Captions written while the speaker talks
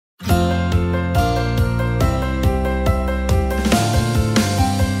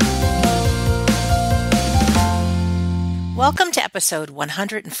Welcome to episode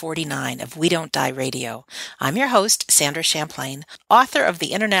 149 of We Don't Die Radio. I'm your host, Sandra Champlain, author of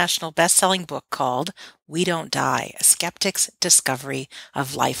the international best-selling book called We Don't Die, A Skeptic's Discovery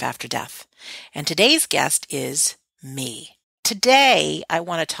of Life After Death. And today's guest is me. Today, I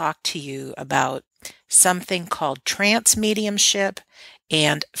want to talk to you about something called trance mediumship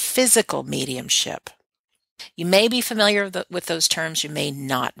and physical mediumship. You may be familiar with those terms, you may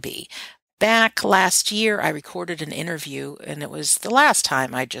not be. Back last year, I recorded an interview, and it was the last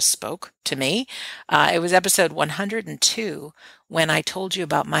time I just spoke to me. It was episode 102 when I told you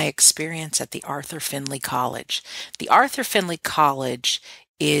about my experience at the Arthur Findlay College. The Arthur Findlay College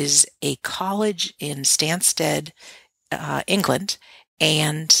is a college in Stansted, England,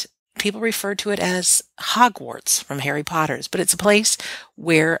 and people refer to it as Hogwarts from Harry Potter's, but it's a place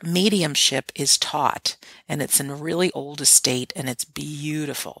where mediumship is taught, and it's in a really old estate, and it's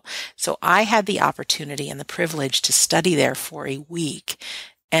beautiful. So I had the opportunity and the privilege to study there for a week,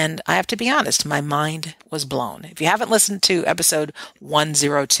 and I have to be honest, my mind was blown. If you haven't listened to episode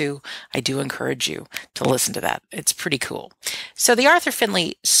 102, I do encourage you to listen to that. It's pretty cool. So the Arthur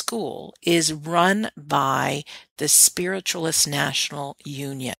Findlay School is run by the Spiritualist National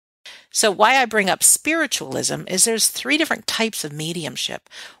Union. So why I bring up spiritualism is there's three different types of mediumship.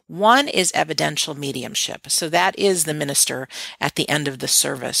 One is evidential mediumship. So that is the minister at the end of the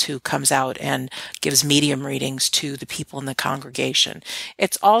service who comes out and gives medium readings to the people in the congregation.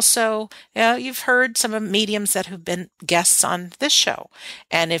 It's also, you've heard some of mediums that have been guests on this show.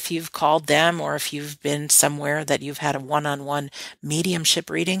 And if you've called them or if you've been somewhere that you've had a one-on-one mediumship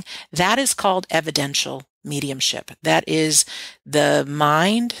reading, that is called evidential mediumship. That is the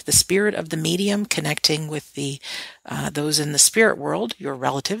mind, the spirit of the medium connecting with the those in the spirit world, your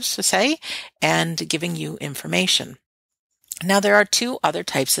relatives, to say, and giving you information. Now, there are two other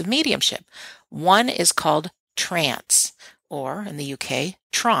types of mediumship. One is called trance, or in the UK,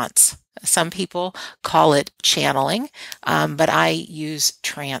 trance. Some people call it channeling, but I use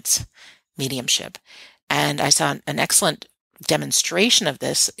trance mediumship. And I saw an excellent demonstration of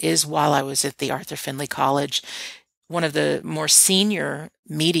this is while I was at the Arthur Findlay College. One of the more senior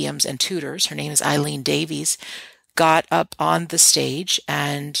mediums and tutors, her name is Eileen Davies, got up on the stage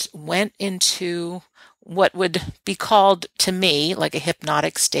and went into what would be called to me like a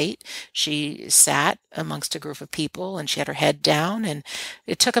hypnotic state. She sat amongst a group of people and she had her head down, and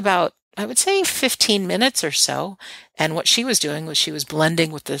it took about, I would say, 15 minutes or so. And what she was doing was she was blending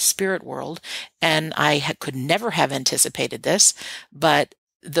with the spirit world. And I could never have anticipated this, but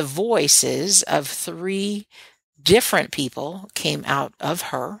the voices of three different people came out of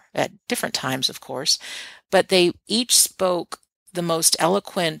her at different times, of course, but they each spoke the most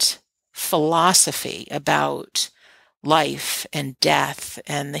eloquent philosophy about life and death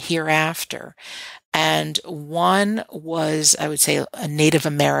and the hereafter. And one was, I would say, a Native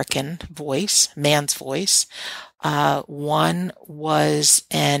American voice, man's voice. One was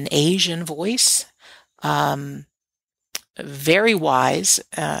an Asian voice, very wise,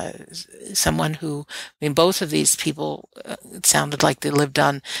 someone who, I mean, both of these people, it sounded like they lived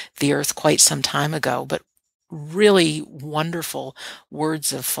on the earth quite some time ago, but really wonderful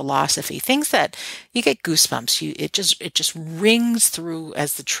words of philosophy, things that you get goosebumps. It just rings through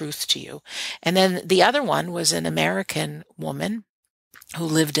as the truth to you. And then the other one was an American woman who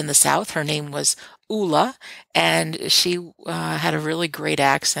lived in the South. Her name was Ula, and she had a really great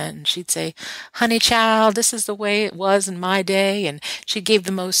accent. And she'd say, "Honey child, this is the way it was in my day." And she gave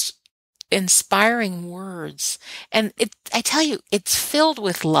the most inspiring words. And I tell you, it's filled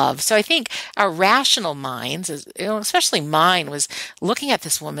with love. So I think our rational minds, especially mine, was looking at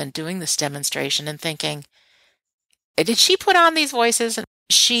this woman doing this demonstration and thinking, did she put on these voices? And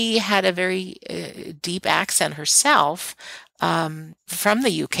she had a very deep accent herself from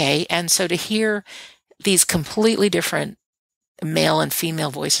the UK. And so to hear these completely different male and female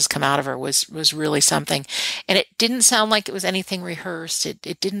voices come out of her was really something. And it didn't sound like it was anything rehearsed.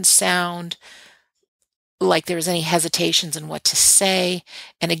 It didn't sound like there was any hesitations in what to say.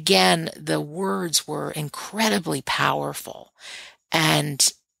 And again, the words were incredibly powerful. And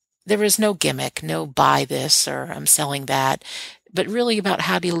there was no gimmick, no buy this or I'm selling that, but really about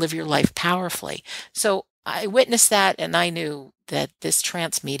how do you live your life powerfully. So I witnessed that, and I knew that this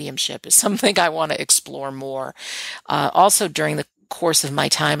trance mediumship is something I want to explore more. Also, during the course of my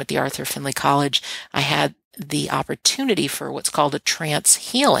time at the Arthur Findlay College, I had the opportunity for what's called a trance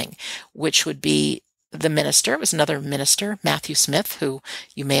healing, which would be the minister. It was another minister, Matthew Smith, who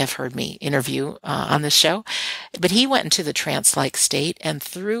you may have heard me interview on this show. But he went into the trance-like state, and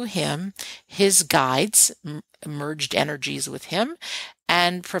through him, his guides merged energies with him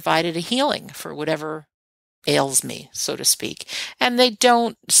and provided a healing for whatever ails me, so to speak. And they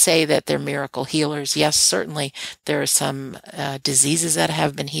don't say that they're miracle healers. Yes, certainly there are some diseases that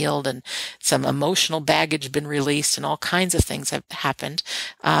have been healed and some emotional baggage been released and all kinds of things have happened.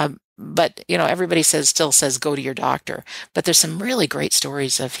 But, everybody still says, go to your doctor. But there's some really great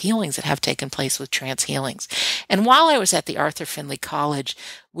stories of healings that have taken place with trance healings. And while I was at the Arthur Findlay College,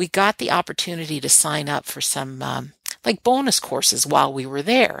 we got the opportunity to sign up for some like bonus courses while we were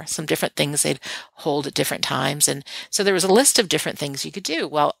there, some different things they'd hold at different times. And so there was a list of different things you could do.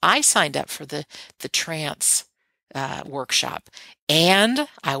 Well, I signed up for the trance workshop, and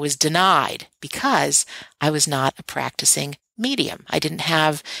I was denied because I was not a practicing medium. I didn't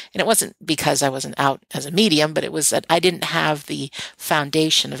have, and it wasn't because I wasn't out as a medium, but it was that I didn't have the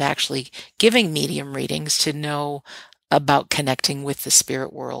foundation of actually giving medium readings to know about connecting with the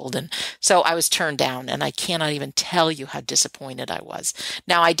spirit world. And so I was turned down, and I cannot even tell you how disappointed I was.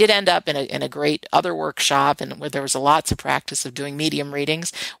 Now, I did end up in a great other workshop, and where there was lots of practice of doing medium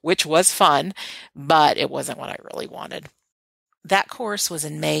readings, which was fun, but it wasn't what I really wanted. That course was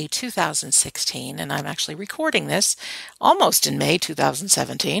in May 2016, and I'm actually recording this almost in May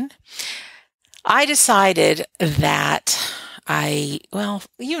 2017. I decided that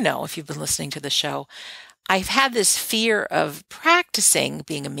if you've been listening to the show, I've had this fear of practicing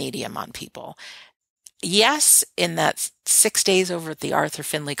being a medium on people. Yes, in that 6 days over at the Arthur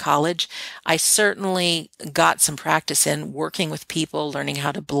Findlay College, I certainly got some practice in working with people, learning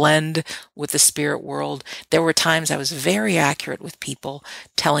how to blend with the spirit world. There were times I was very accurate with people,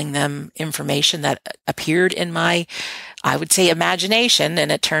 telling them information that appeared in my, I would say, imagination,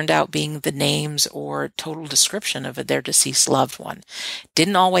 and it turned out being the names or total description of their deceased loved one.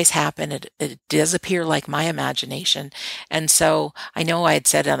 Didn't always happen. It does appear like my imagination. And so I know I had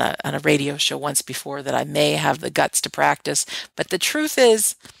said on a radio show once before that I may have the guts to practice, but the truth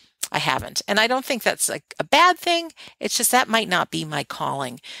is I haven't. And I don't think that's like a bad thing. It's just that might not be my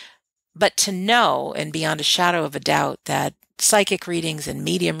calling. But to know, and beyond a shadow of a doubt, that psychic readings and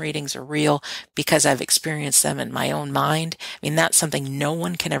medium readings are real because I've experienced them in my own mind. I mean, that's something no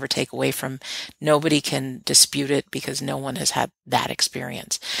one can ever take away from. Nobody can dispute it because no one has had that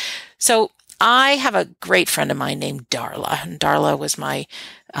experience. So I have a great friend of mine named Darla. And Darla was my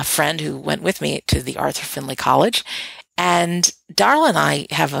friend who went with me to the Arthur Findlay College. And Darla and I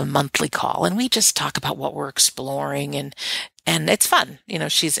have a monthly call, and we just talk about what we're exploring, and it's fun.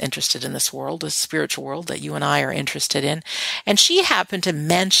 She's interested in this world, the spiritual world that you and I are interested in. And she happened to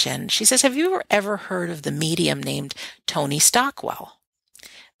mention, she says, have you ever heard of the medium named Tony Stockwell?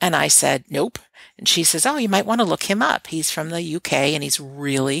 And I said, nope. And she says, oh, you might want to look him up. He's from the UK, and he's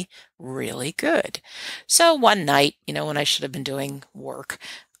really, really good. So one night, when I should have been doing work,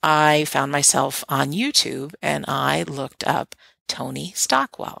 I found myself on YouTube, and I looked up Tony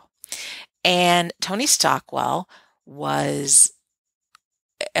Stockwell. And Tony Stockwell was,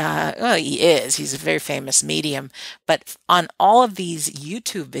 he's a very famous medium, but on all of these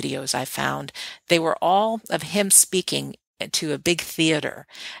YouTube videos I found, they were all of him speaking to a big theater,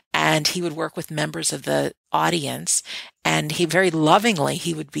 and he would work with members of the audience, and he very lovingly,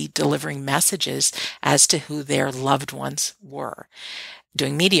 he would be delivering messages as to who their loved ones were,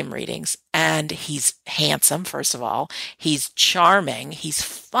 doing medium readings. And he's handsome, first of all. He's charming. He's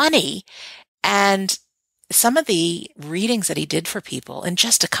funny. And some of the readings that he did for people in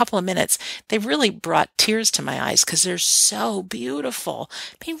just a couple of minutes, they really brought tears to my eyes because they're so beautiful.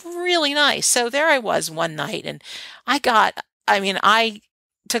 I mean, really nice. So there I was one night, and I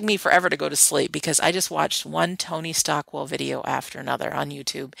took me forever to go to sleep because I just watched one Tony Stockwell video after another on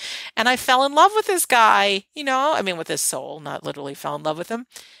YouTube. And I fell in love with this guy, with his soul, not literally fell in love with him,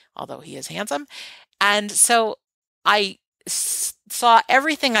 although he is handsome. And so I saw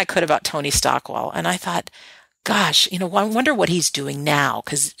everything I could about Tony Stockwell. And I thought, gosh, I wonder what he's doing now.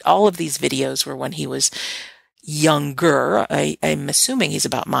 Because all of these videos were when he was younger. I'm assuming he's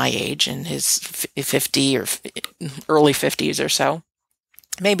about my age, in his 50 or early 50s or so.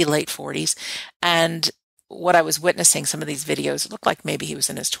 Maybe late 40s. And what I was witnessing, some of these videos, it looked like maybe he was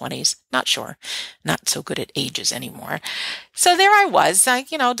in his 20s. Not sure. Not so good at ages anymore. So there I was. I,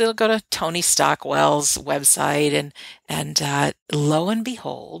 to go to Tony Stockwell's website, and lo and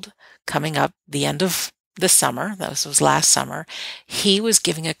behold, coming up the end of the summer, this was last summer, he was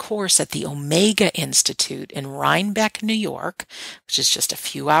giving a course at the Omega Institute in Rhinebeck, New York, which is just a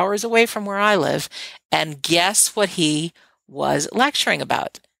few hours away from where I live. And guess what he was lecturing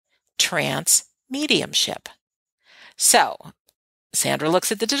about? Trance mediumship. So Sandra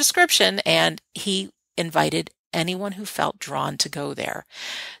looks at the description, and he invited anyone who felt drawn to go there.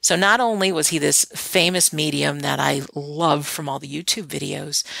 So not only was he this famous medium that I love from all the YouTube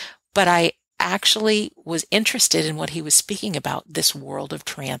videos, but I actually was interested in what he was speaking about, this world of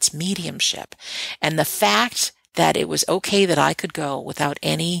trance mediumship. And the fact that it was okay that I could go without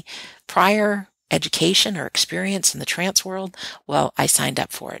any prior education or experience in the trance world, well, I signed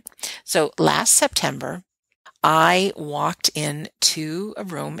up for it. So last September, I walked into a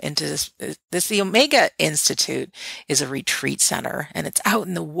room into the Omega Institute is a retreat center, and it's out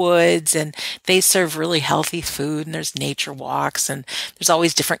in the woods, and they serve really healthy food, and there's nature walks, and there's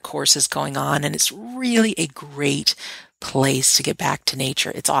always different courses going on, and it's really a great place to get back to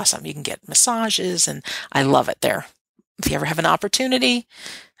nature. It's awesome. You can get massages, and I love it there. If you ever have an opportunity,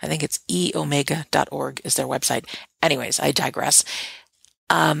 I think it's eomega.org is their website. Anyways, I digress.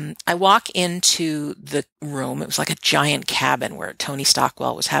 I walk into the room. It was like a giant cabin where Tony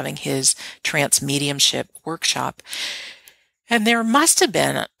Stockwell was having his trance mediumship workshop. And there must have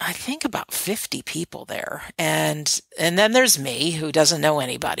been, I think, about 50 people there. And then there's me, who doesn't know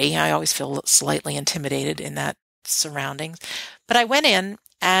anybody. I always feel slightly intimidated in that surroundings. But I went in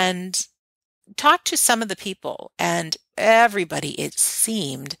and talked to some of the people, and everybody, it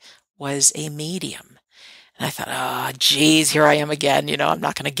seemed, was a medium. And I thought, oh, geez, here I am again. I'm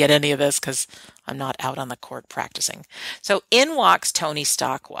not going to get any of this because I'm not out on the court practicing. So in walks Tony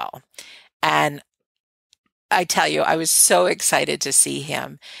Stockwell. And I tell you, I was so excited to see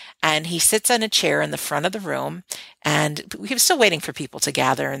him. And he sits in a chair in the front of the room, and he was still waiting for people to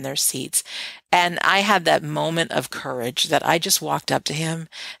gather in their seats. And I had that moment of courage that I just walked up to him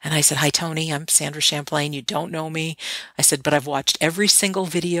and I said, "Hi, Tony, I'm Sandra Champlain. You don't know me." I said, "But I've watched every single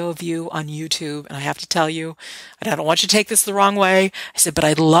video of you on YouTube. And I have to tell you, and I don't want you to take this the wrong way." I said, "But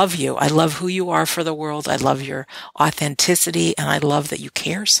I love you. I love who you are for the world. I love your authenticity. And I love that you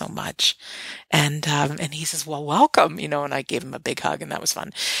care so much." And he says, "Well, welcome," and I gave him a big hug, and that was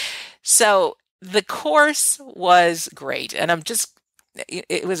fun. So the course was great. And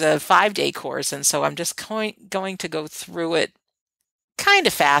it was a 5-day course. And so I'm just going to go through it kind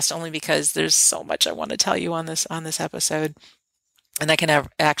of fast, only because there's so much I want to tell you on this episode. And I can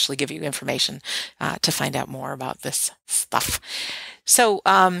actually give you information to find out more about this stuff. So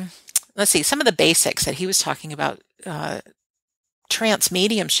let's see, some of the basics that he was talking about. Trance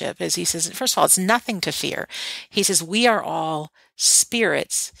mediumship is, he says, first of all, it's nothing to fear. He says, we are all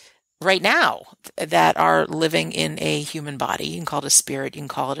spirits right now that are living in a human body. You can call it a spirit, you can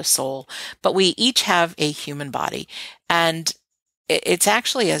call it a soul, but we each have a human body. And it's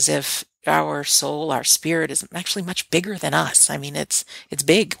actually as if our soul, our spirit, is actually much bigger than us. I mean, it's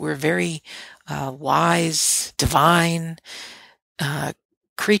big. We're very wise, divine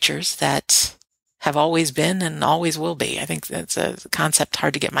creatures that have always been and always will be. I think that's a concept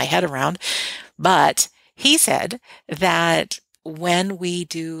hard to get my head around. But he said that when we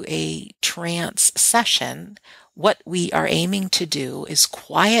do a trance session, what we are aiming to do is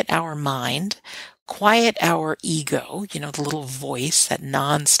quiet our mind, quiet our ego, the little voice that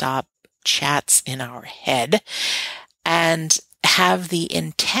nonstop chats in our head, and have the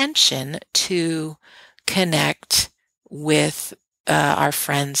intention to connect with our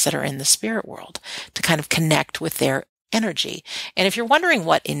friends that are in the spirit world, to kind of connect with their energy. And if you're wondering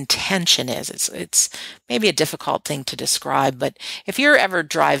what intention is, it's maybe a difficult thing to describe, but if you're ever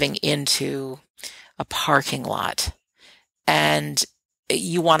driving into a parking lot and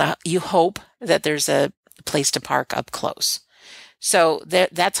you hope that there's a place to park up close. So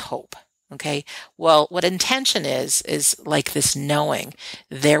that's hope. Okay. Well, what intention is like this knowing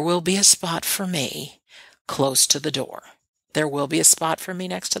there will be a spot for me close to the door. There will be a spot for me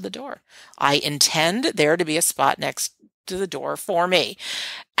next to the door. I intend there to be a spot next to the door for me.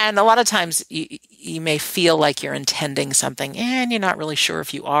 And a lot of times you may feel like you're intending something and you're not really sure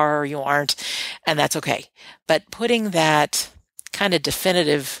if you are or you aren't, and that's okay. But putting that kind of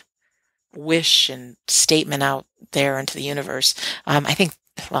definitive wish and statement out there into the universe, I think,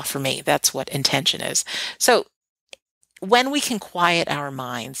 well, for me, that's what intention is. So when we can quiet our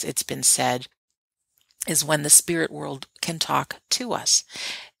minds, it's been said, is when the spirit world can talk to us.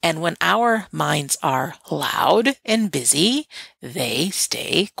 And when our minds are loud and busy, they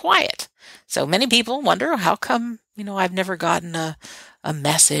stay quiet. So many people wonder, how come, I've never gotten a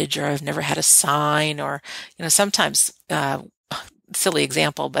message, or I've never had a sign, or, sometimes, silly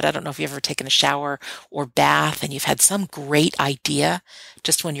example, but I don't know if you've ever taken a shower or bath and you've had some great idea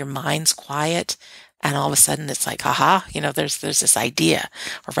just when your mind's quiet. And all of a sudden it's like, aha, there's this idea,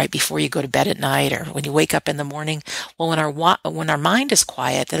 or right before you go to bed at night, or when you wake up in the morning. Well, when our mind is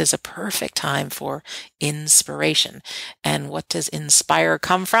quiet, that is a perfect time for inspiration. And what does inspire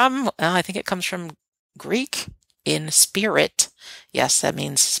come from? Well, I think it comes from Greek, in spirit. Yes, that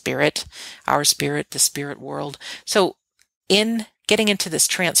means spirit, our spirit, the spirit world. So in getting into this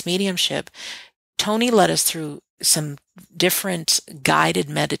trance mediumship, Tony led us through some different guided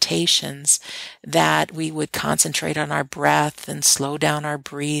meditations that we would concentrate on our breath and slow down our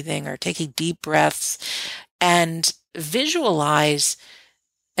breathing or taking deep breaths and visualize.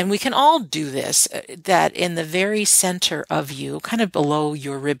 And we can all do this, that in the very center of you, kind of below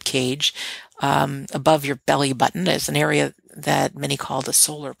your rib cage, above your belly button, is an area that many call the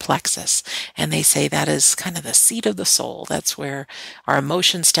solar plexus. And they say that is kind of the seat of the soul. That's where our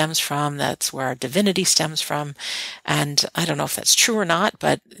emotion stems from. That's where our divinity stems from. And I don't know if that's true or not,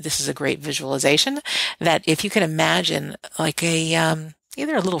 but this is a great visualization that if you can imagine like either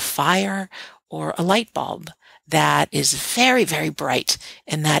a little fire or a light bulb that is very, very bright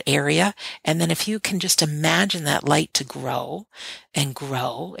in that area. And then if you can just imagine that light to grow and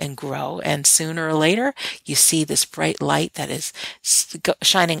grow and grow, and sooner or later, you see this bright light that is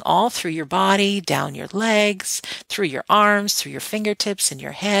shining all through your body, down your legs, through your arms, through your fingertips and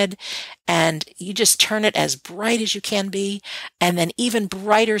your head. And you just turn it as bright as you can be, and then even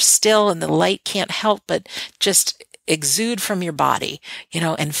brighter still, and the light can't help but just exude from your body,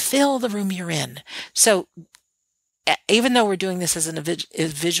 and fill the room you're in. So even though we're doing this as a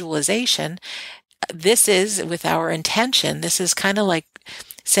visualization, this is with our intention. This is kind of like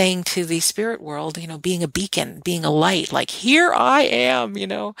saying to the spirit world, being a beacon, being a light, like, here I am,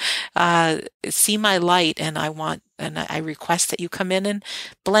 see my light, and I request that you come in and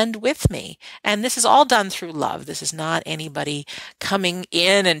blend with me. And this is all done through love. This is not anybody coming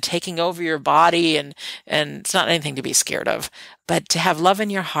in and taking over your body, and it's not anything to be scared of, but to have love in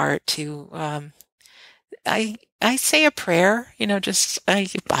your heart, to, I say a prayer,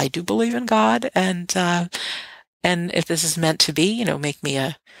 I do believe in God, and if this is meant to be, make me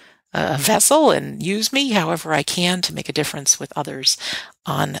a vessel and use me however I can to make a difference with others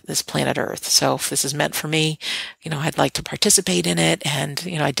on this planet Earth. So if this is meant for me, I'd like to participate in it. And,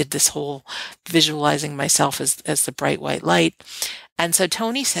 I did this whole visualizing myself as the bright white light. And so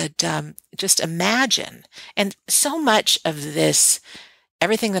Tony said, just imagine. And so much of this,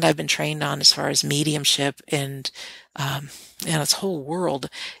 everything that I've been trained on as far as mediumship and this whole world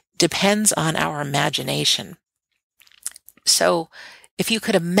depends on our imagination. So if you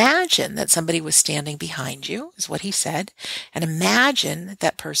could imagine that somebody was standing behind you, is what he said, and imagine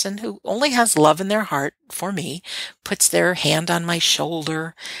that person who only has love in their heart for me puts their hand on my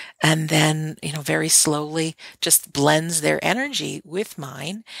shoulder and then, very slowly just blends their energy with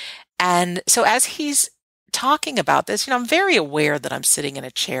mine. And so as he's talking about this, I'm very aware that I'm sitting in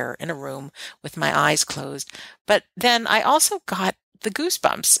a chair in a room with my eyes closed, but then I also got the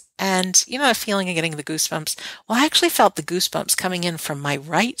goosebumps, and the feeling of getting the goosebumps. Well, I actually felt the goosebumps coming in from my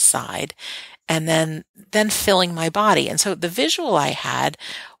right side and then filling my body. And so the visual I had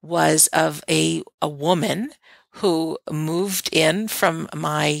was of a woman who moved in from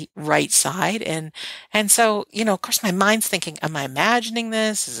my right side. And so, of course my mind's thinking, am I imagining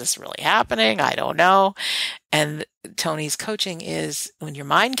this? Is this really happening? I don't know. And Tony's coaching is when your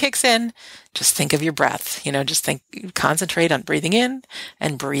mind kicks in, just think of your breath, just concentrate on breathing in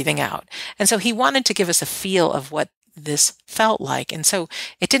and breathing out. And so he wanted to give us a feel of what this felt like. And so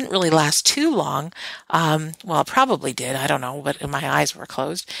it didn't really last too long. Well, it probably did. I don't know, but my eyes were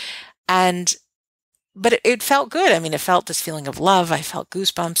closed. But it felt good. I mean, it felt this feeling of love. I felt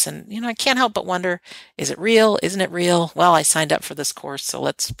goosebumps, and, I can't help but wonder, is it real? Isn't it real? Well, I signed up for this course, so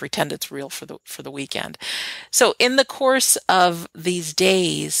let's pretend it's real for the weekend. So in the course of these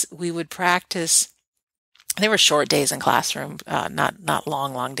days, we would practice. They were short days in classroom, not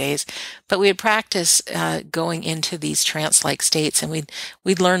long days, but we would practice going into these trance-like states, and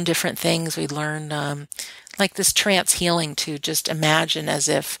we'd learn different things. We'd learn like this trance healing, to just imagine as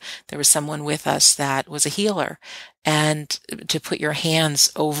if there was someone with us that was a healer, and to put your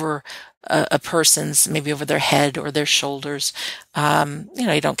hands over a person's, maybe over their head or their shoulders.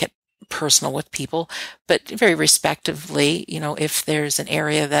 You don't get personal with people, but very respectively, if there's an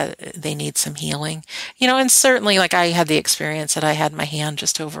area that they need some healing, and certainly like I had the experience that I had my hand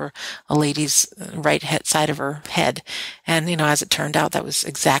just over a lady's right side of her head. And, as it turned out, that was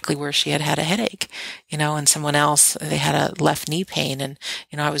exactly where she had a headache, and someone else, they had a left knee pain. And,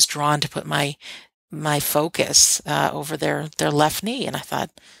 I was drawn to put my focus, over their left knee. And I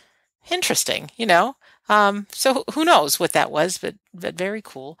thought, interesting, so who knows what that was, but very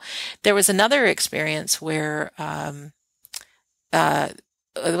cool. There was another experience where,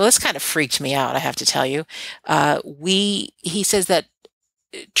 this kind of freaked me out, I have to tell you. He says that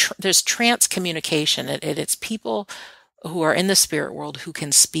there's trance communication. It's people who are in the spirit world who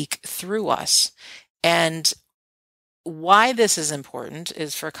can speak through us. And why this is important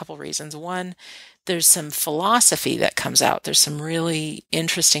is for a couple reasons. One, there's some philosophy that comes out. There's some really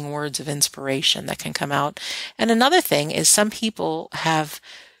interesting words of inspiration that can come out. And another thing is some people have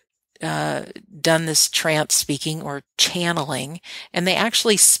done this trance speaking or channeling, and they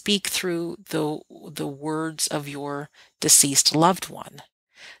actually speak through the words of your deceased loved one.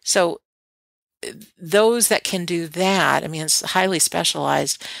 So those that can do that, I mean, it's highly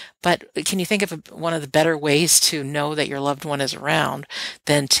specialized, but can you think of one of the better ways to know that your loved one is around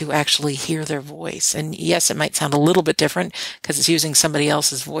than to actually hear their voice? And yes, it might sound a little bit different because it's using somebody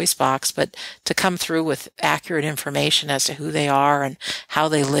else's voice box, but to come through with accurate information as to who they are and how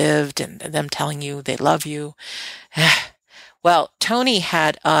they lived and them telling you they love you. Well, Tony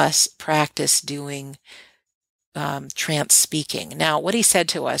had us practice doing trance speaking. Now, what he said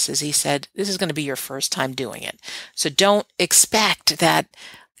to us is he said, this is going to be your first time doing it. So don't expect that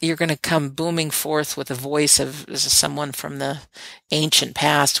you're going to come booming forth with a voice of someone from the ancient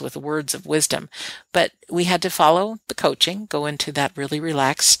past with words of wisdom. But we had to follow the coaching, go into that really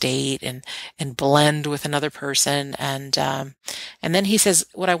relaxed state and blend with another person. And then he says,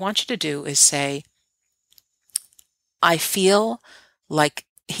 what I want you to do is say, I feel like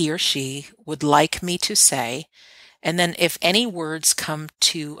he or she would like me to say, and then if any words come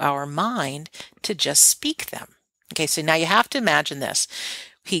to our mind, to just speak them. Okay, so now you have to imagine this.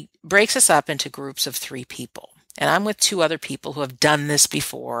 He breaks us up into groups of 3 people, and I'm with 2 other people who have done this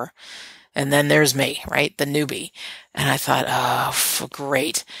before, and then there's me, right, the newbie. And I thought, oh,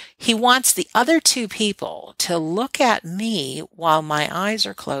 great. He wants the other 2 people to look at me while my eyes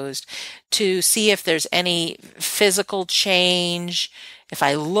are closed to see if there's any physical change, if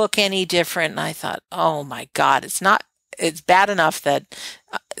I look any different. And I thought, oh my God, it's bad enough that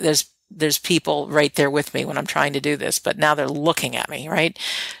there's people right there with me when I'm trying to do this, but now they're looking at me, right?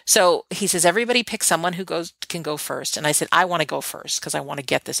 So he says, everybody pick someone who can go first. And I said, I want to go first because I want to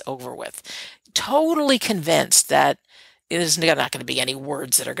get this over with. Totally convinced that there's not going to be any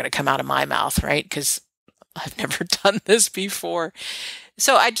words that are going to come out of my mouth, right? Because I've never done this before.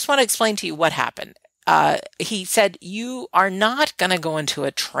 So I just want to explain to you what happened. He said, you are not going to go into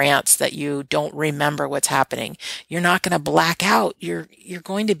a trance that you don't remember what's happening. You're not going to black out. You're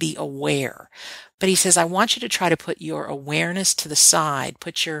going to be aware. But he says, I want you to try to put your awareness to the side,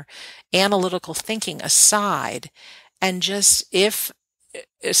 put your analytical thinking aside, and just if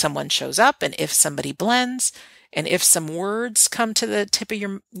someone shows up and if somebody blends and if some words come to the tip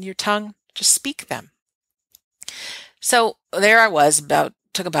of your tongue, just speak them. So there I was,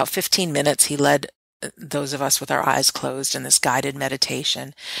 took about 15 minutes. He led those of us with our eyes closed in this guided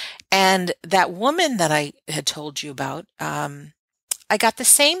meditation. And that woman that I had told you about, I got the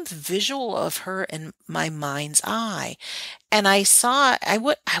same visual of her in my mind's eye. And I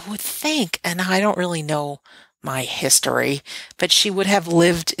would think, and I don't really know my history, but she would have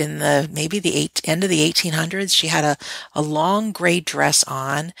lived in maybe the end of the 1800s. She had a long gray dress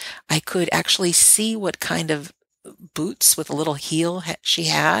on. I could actually see what kind of boots with a little heel she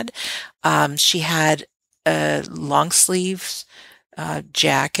had. She had a long sleeves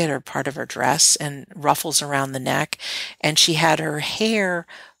jacket or part of her dress and ruffles around the neck. And she had her hair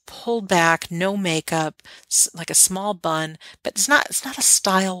pulled back, no makeup, like a small bun, but it's not a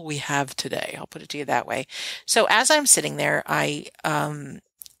style we have today. I'll put it to you that way. So as I'm sitting there, I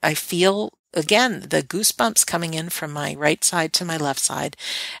feel again the goosebumps coming in from my right side to my left side.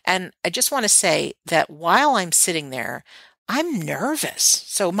 And I just want to say that while I'm sitting there, I'm nervous.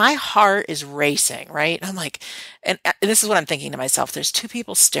 So my heart is racing, right? I'm like, and this is what I'm thinking to myself. There's 2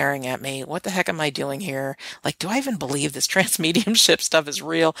 people staring at me. What the heck am I doing here? Like, do I even believe this trance mediumship stuff is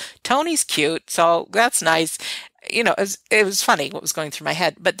real? Tony's cute, so that's nice. You know, it was funny what was going through my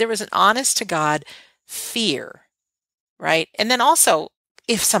head, but there was an honest to God fear, right? And then also,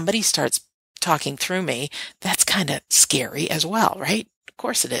 if somebody starts talking through me, that's kind of scary as well, right? Of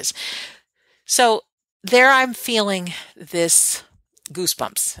course it is. So there I'm feeling this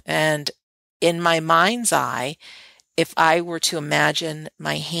goosebumps. And in my mind's eye, if I were to imagine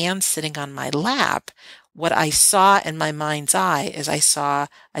my hand sitting on my lap, what I saw in my mind's eye is I saw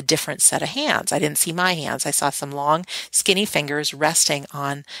a different set of hands. I didn't see my hands. I saw some long, skinny fingers resting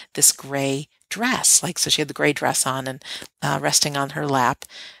on this gray dress. So she had the gray dress on and resting on her lap.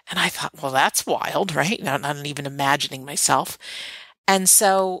 And I thought, well, that's wild, right? Not even imagining myself. And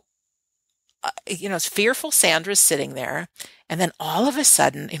so fearful Sandra's sitting there. And then all of a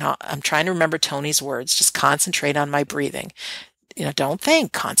sudden, I'm trying to remember Tony's words, just concentrate on my breathing. don't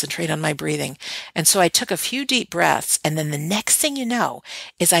think, concentrate on my breathing. And so I took a few deep breaths. And then the next thing you know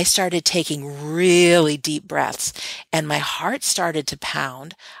is I started taking really deep breaths and my heart started to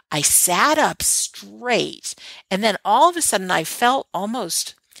pound. I sat up straight. And then all of a sudden I felt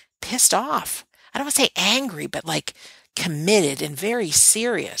almost pissed off. I don't want to say angry, but like committed and very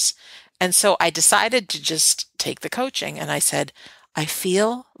serious. And so I decided to just take the coaching. And I said, I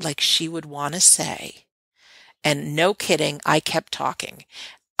feel like she would want to say, and no kidding, I kept talking.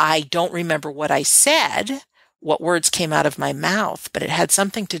 I don't remember what I said, what words came out of my mouth, but it had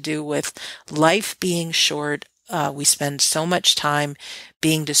something to do with life being short. We spend so much time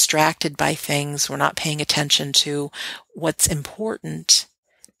being distracted by things. We're not paying attention to what's important,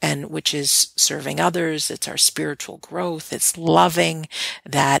 and which is serving others. It's our spiritual growth. It's loving,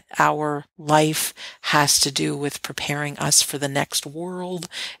 that our life has to do with preparing us for the next world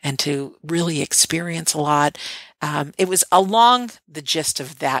and to really experience a lot. It was along the gist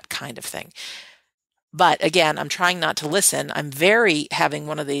of that kind of thing. But again, I'm trying not to listen. I'm very having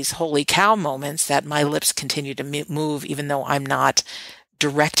one of these holy cow moments that my lips continue to move, even though I'm not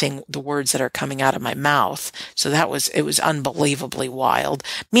directing the words that are coming out of my mouth. So it was unbelievably wild.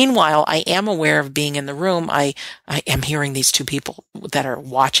 Meanwhile, I am aware of being in the room. I am hearing these two people that are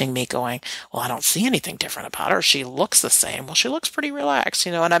watching me going, well, I don't see anything different about her. She looks the same. Well, she looks pretty relaxed,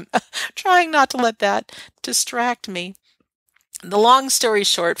 and I'm trying not to let that distract me. The long story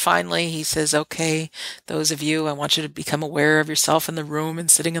short, finally, he says, okay, those of you, I want you to become aware of yourself in the room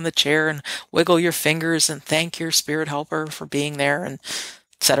and sitting in the chair and wiggle your fingers and thank your spirit helper for being there, and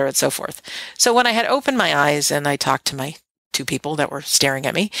et cetera and so forth. So when I had opened my eyes and I talked to my two people that were staring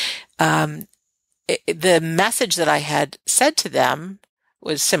at me, the message that I had said to them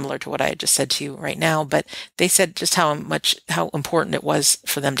was similar to what I had just said to you right now, but they said just how important it was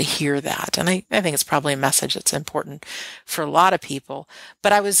for them to hear that. And I think it's probably a message that's important for a lot of people.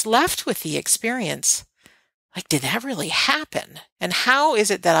 But I was left with the experience, like, did that really happen? And how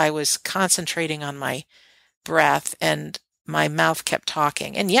is it that I was concentrating on my breath and my mouth kept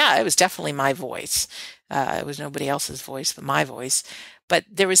talking? And yeah, it was definitely my voice. It was nobody else's voice but my voice. But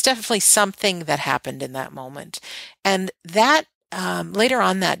there was definitely something that happened in that moment. And that later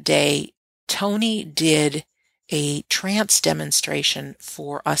on that day, Tony did a trance demonstration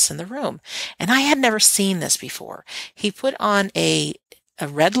for us in the room. And I had never seen this before. He put on a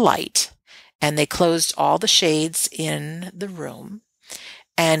red light and they closed all the shades in the room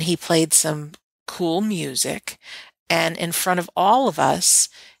and he played some cool music. And in front of all of us,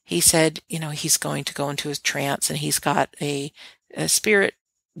 he said, he's going to go into his trance and he's got a spirit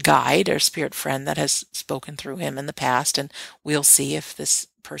guide or spirit friend that has spoken through him in the past, and we'll see if this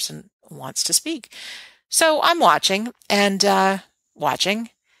person wants to speak. So I'm watching, and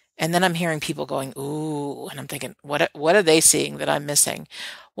then I'm hearing people going, ooh, and I'm thinking, what are they seeing that I'm missing?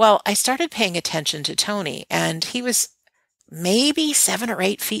 Well, I started paying attention to Tony, and he was maybe 7 or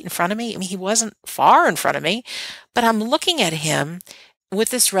 8 feet in front of me. I mean, he wasn't far in front of me, but I'm looking at him with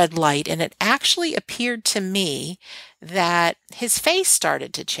this red light, and it actually appeared to me that his face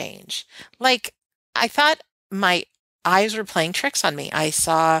started to change. Like, I thought my eyes were playing tricks on me. I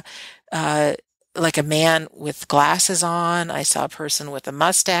saw like a man with glasses on. I saw a person with a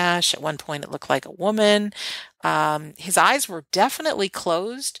mustache. At one point, it looked like a woman. His eyes were definitely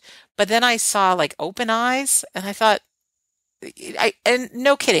closed, but then I saw like open eyes, and I thought, and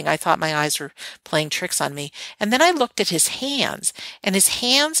no kidding, I thought my eyes were playing tricks on me. And then I looked at his hands, and his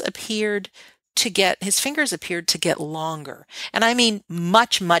fingers appeared to get longer. And I mean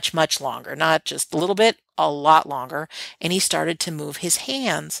much, much, much longer, not just a little bit, a lot longer. And he started to move his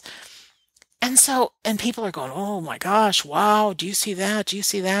hands. And people are going, oh my gosh, wow, do you see that? Do you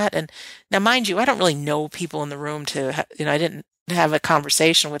see that? And now, mind you, I don't really know people in the room I didn't have a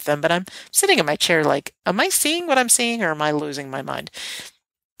conversation with them, but I'm sitting in my chair like, am I seeing what I'm seeing or am I losing my mind?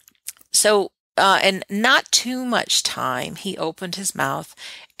 So, and not too much time, he opened his mouth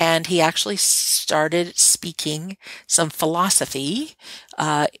and he actually started speaking some philosophy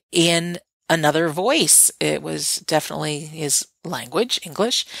in another voice. It was definitely his language,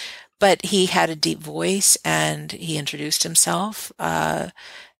 English, but he had a deep voice and he introduced himself, and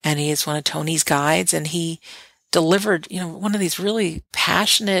he is one of Tony's guides, and he delivered, one of these really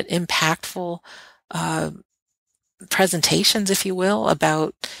passionate, impactful presentations, if you will,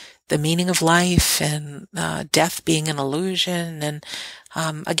 about the meaning of life and death being an illusion. And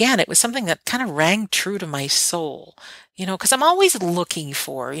again, it was something that kind of rang true to my soul, because I'm always looking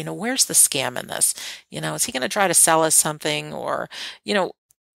for, where's the scam in this? Is he going to try to sell us something, or,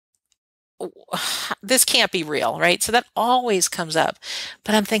 this can't be real, right? So that always comes up.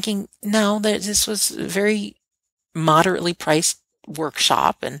 But I'm thinking, no, this was very moderately priced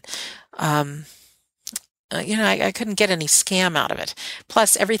workshop, and I couldn't get any scam out of it.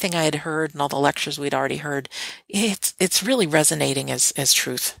 Plus, everything I had heard and all the lectures we'd already heard, it's really resonating as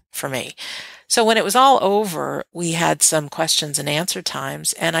truth for me. So when it was all over, we had some questions and answer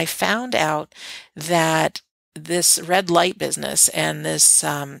times, and I found out that this red light business and this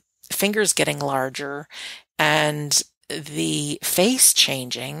fingers getting larger and the face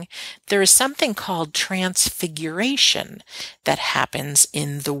changing, there is something called transfiguration that happens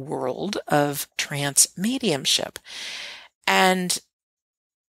in the world of trance mediumship. And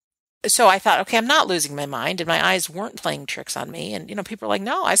so I thought, okay, I'm not losing my mind, and my eyes weren't playing tricks on me. And, people are like,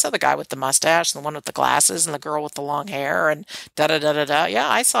 no, I saw the guy with the mustache and the one with the glasses and the girl with the long hair and da-da-da-da-da. Yeah,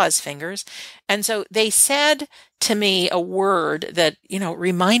 I saw his fingers. And so they said to me a word that,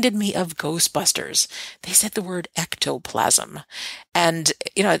 reminded me of Ghostbusters. They said the word ectoplasm. And,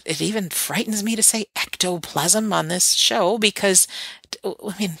 it even frightens me to say ectoplasm on this show because,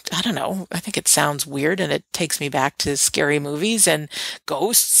 I don't know. I think it sounds weird, and it takes me back to scary movies and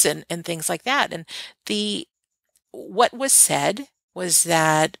ghosts and things like that. And what was said was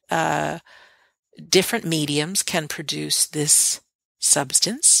that different mediums can produce this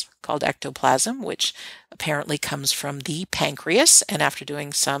substance called ectoplasm, which apparently comes from the pancreas. And after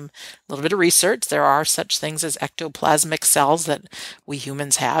doing a little bit of research, there are such things as ectoplasmic cells that we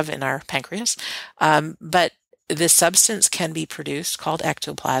humans have in our pancreas. But this substance can be produced called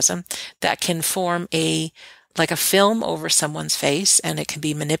ectoplasm that can form like a film over someone's face, and it can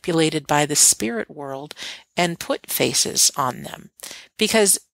be manipulated by the spirit world and put faces on them.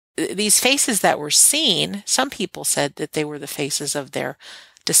 Because these faces that were seen, some people said that they were the faces of their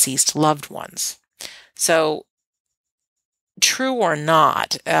deceased loved ones. So, true or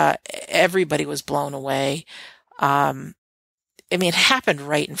not, everybody was blown away. It happened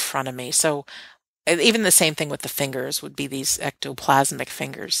right in front of me. So, even the same thing with the fingers would be these ectoplasmic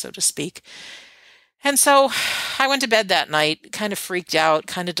fingers, so to speak. And so I went to bed that night, kind of freaked out,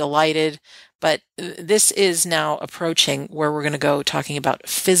 kind of delighted. But this is now approaching where we're going to go talking about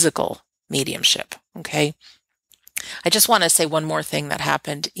physical mediumship. Okay. I just want to say one more thing that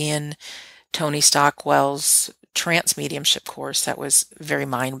happened in Tony Stockwell's trance mediumship course that was very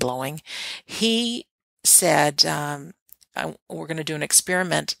mind-blowing. He said, we're going to do an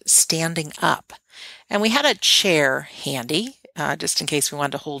experiment standing up. And we had a chair handy, just in case we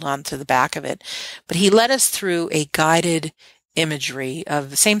wanted to hold on to the back of it. But he led us through a guided imagery of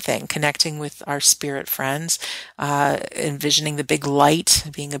the same thing, connecting with our spirit friends, envisioning the big light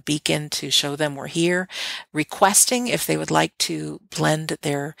being a beacon to show them we're here, requesting if they would like to blend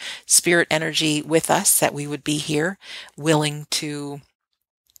their spirit energy with us, that we would be here, willing to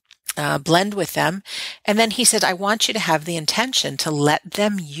blend with them. And then he said, I want you to have the intention to let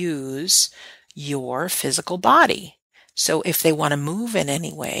them use your physical body. So if they want to move in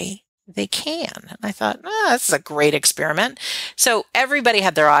any way, they can. And I thought, this is a great experiment. So everybody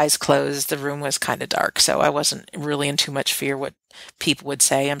had their eyes closed. The room was kind of dark, so I wasn't really in too much fear what people would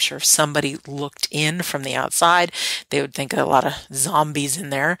say. I'm sure if somebody looked in from the outside, they would think a lot of zombies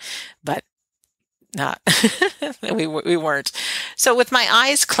in there, but not. we weren't. So with my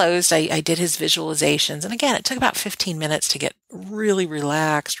eyes closed, I did his visualizations. And again, it took about 15 minutes to get really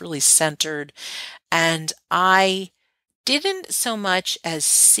relaxed, really centered. And I didn't so much as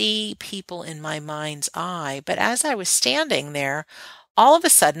see people in my mind's eye, but as I was standing there, all of a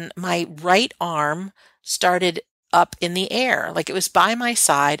sudden my right arm started up in the air, like it was by my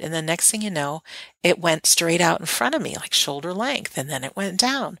side, and the next thing you know, it went straight out in front of me, like shoulder length, and then it went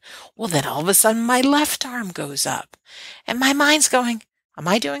down. Well, then all of a sudden my left arm goes up, and my mind's going, am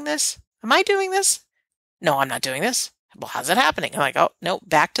I doing this? Am I doing this? No, I'm not doing this. Well, how's it happening? I'm like, oh, no,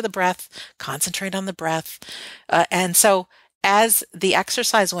 back to the breath, concentrate on the breath. And so as the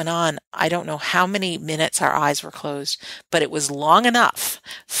exercise went on, I don't know how many minutes our eyes were closed, but it was long enough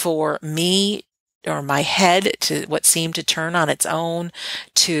for me or my head to what seemed to turn on its own,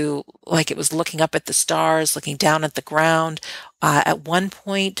 to like it was looking up at the stars, looking down at the ground. At one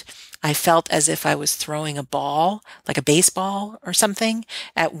point, I felt as if I was throwing a ball, like a baseball or something.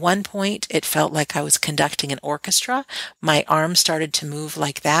 At one point, it felt like I was conducting an orchestra. My arms started to move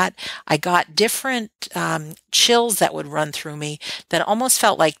like that. I got different chills that would run through me that almost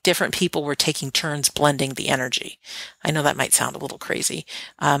felt like different people were taking turns blending the energy. I know that might sound a little crazy,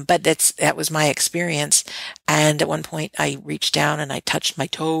 but that was my experience. And at one point, I reached down and I touched my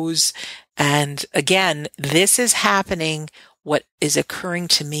toes. And again, this is happening, what is occurring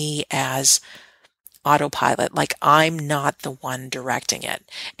to me as autopilot, like I'm not the one directing it.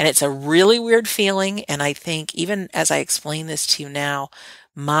 And it's a really weird feeling. And I think even as I explain this to you now,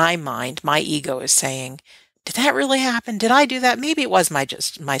 my mind, my ego is saying, did that really happen? Did I do that? Maybe it was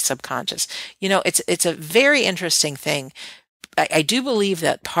just my subconscious. It's a very interesting thing. I do believe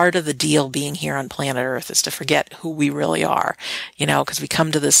that part of the deal being here on planet Earth is to forget who we really are, because we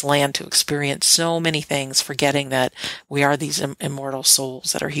come to this land to experience so many things, forgetting that we are these immortal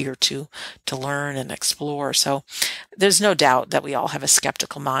souls that are here to learn and explore. So there's no doubt that we all have a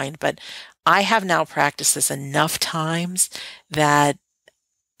skeptical mind, but I have now practiced this enough times that,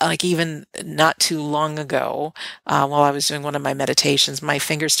 like, even not too long ago, while I was doing one of my meditations, my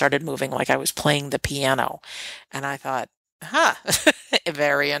fingers started moving like I was playing the piano. And I thought, huh,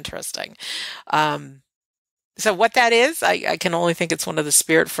 very interesting. Um, so what that is, I can only think it's one of the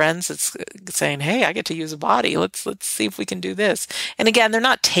spirit friends that's saying, "Hey, I get to use a body. Let's see if we can do this." And again, they're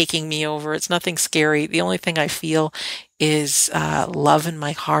not taking me over. It's nothing scary. The only thing I feel is love in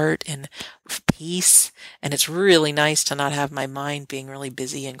my heart and peace. And it's really nice to not have my mind being really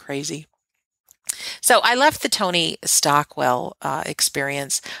busy and crazy. So I left the Tony Stockwell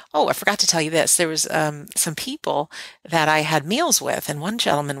experience. Oh, I forgot to tell you this. There was some people that I had meals with, and one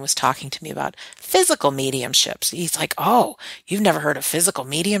gentleman was talking to me about physical mediumships. He's like, "Oh, you've never heard of physical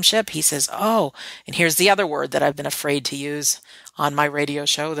mediumship?" He says, "Oh," and here's the other word that I've been afraid to use on my radio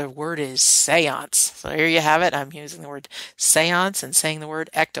show. The word is seance. So here you have it. I'm using the word seance and saying the word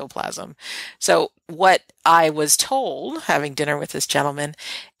ectoplasm. So what I was told, having dinner with this gentleman,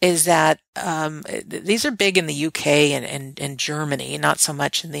 is that these are big in the UK and Germany, not so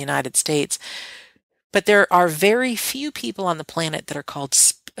much in the United States. But there are very few people on the planet that are called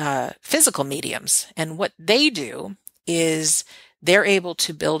physical mediums. And what they do is they're able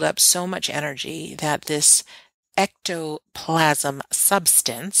to build up so much energy that this ectoplasm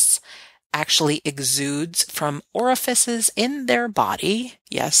substance actually exudes from orifices in their body.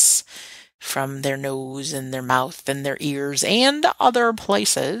 Yes, from their nose and their mouth and their ears and other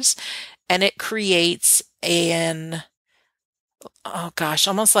places. And it creates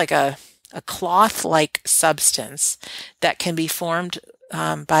almost like a cloth-like substance that can be formed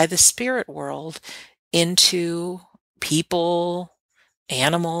by the spirit world into people,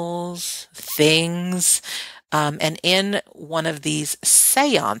 animals, things. And in one of these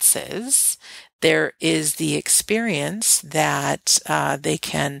seances, there is the experience that they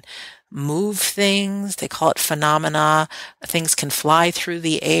can move things. They call it phenomena. Things can fly through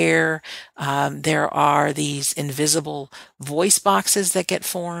the air. There are these invisible voice boxes that get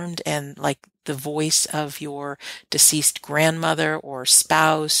formed, and like the voice of your deceased grandmother or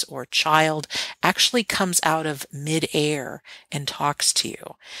spouse or child actually comes out of midair and talks to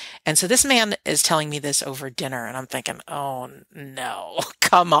you. And so this man is telling me this over dinner, and I'm thinking, oh no,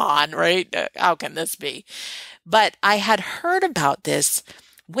 come on, right? How can this be? But I had heard about this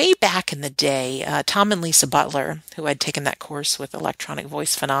way back in the day. Tom and Lisa Butler, who had taken that course with electronic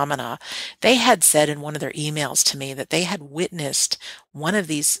voice phenomena, they had said in one of their emails to me that they had witnessed one of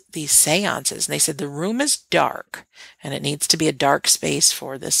these seances. And they said the room is dark and it needs to be a dark space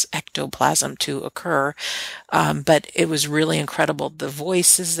for this ectoplasm to occur. But it was really incredible, the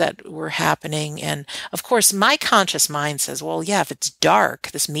voices that were happening. And of course, my conscious mind says, well, yeah, if it's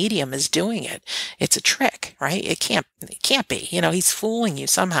dark, this medium is doing it. It's a trick, right? It can't be, he's fooling you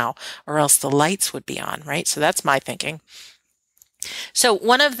somehow, or else the lights would be on, right? So that's my thinking. So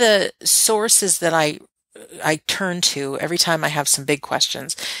one of the sources that I turn to every time I have some big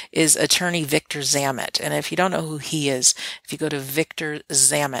questions is attorney Victor Zammit. And if you don't know who he is, if you go to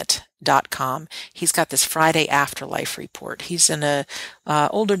victorzammit.com, he's got this Friday Afterlife report. He's an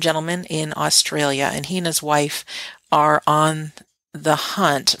older gentleman in Australia, and he and his wife are on the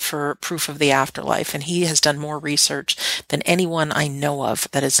hunt for proof of the afterlife. And he has done more research than anyone I know of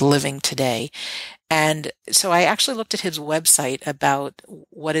that is living today. And so I actually looked at his website about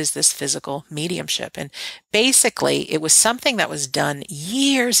what is this physical mediumship. And basically, it was something that was done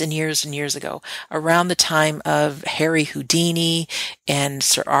years and years and years ago, around the time of Harry Houdini and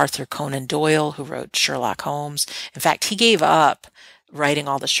Sir Arthur Conan Doyle, who wrote Sherlock Holmes. In fact, he gave up writing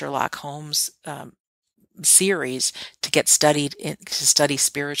all the Sherlock Holmes series to study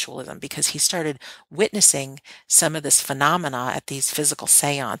spiritualism, because he started witnessing some of this phenomena at these physical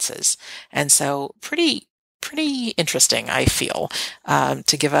seances. And so pretty interesting, I feel,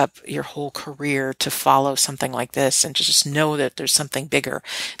 to give up your whole career to follow something like this and to just know that there's something bigger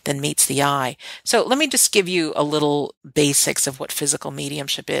than meets the eye. So let me just give you a little basics of what physical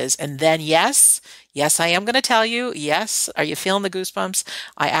mediumship is. And then yes, I am going to tell you, yes, are you feeling the goosebumps?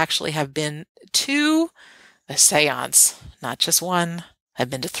 I actually have been to a seance, not just one. I've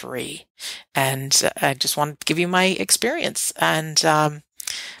been to 3, and I just wanted to give you my experience. And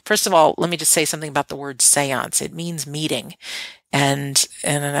First of all, let me just say something about the word seance. It means meeting. And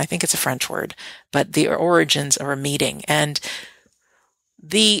I think it's a French word, but the origins are a meeting. And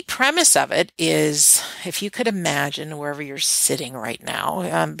the premise of it is, if you could imagine wherever you're sitting right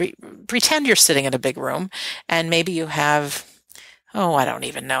now, pretend you're sitting in a big room, and maybe you have, I don't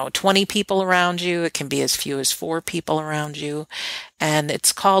even know, 20 people around you. It can be as few as 4 people around you. And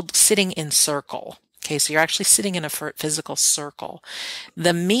it's called sitting in circle. Okay, so you're actually sitting in a physical circle.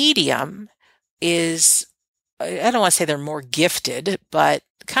 The medium is, I don't want to say they're more gifted, but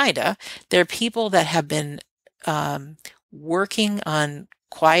kinda. They're people that have been working on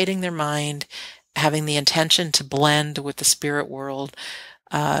quieting their mind, having the intention to blend with the spirit world,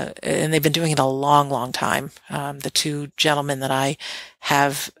 and they've been doing it a long, long time. The 2 gentlemen that I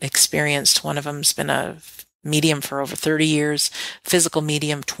have experienced, one of them's been a medium for over 30 years, physical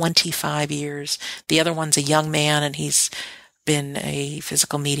medium 25 years. The other one's a young man, and he's been a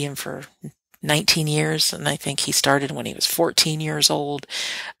physical medium for 19 years, and I think he started when he was 14 years old.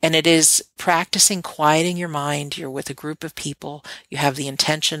 And it is practicing quieting your mind. You're with a group of people. You have the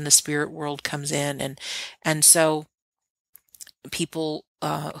intention, the spirit world comes in. And so people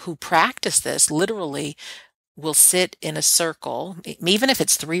who practice this literally will sit in a circle, even if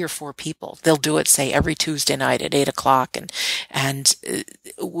it's 3 or 4 people. They'll do it, say, every Tuesday night at 8 o'clock, and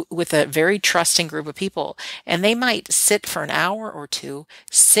with a very trusting group of people. And they might sit for an hour or 2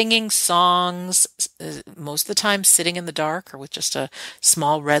 singing songs, most of the time sitting in the dark or with just a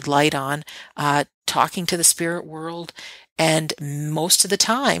small red light on, talking to the spirit world. And most of the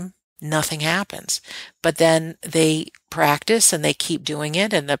time, nothing happens. But then they practice and they keep doing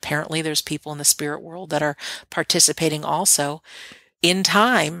it. And apparently there's people in the spirit world that are participating also. In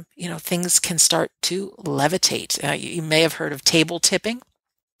time, things can start to levitate. You may have heard of table tipping.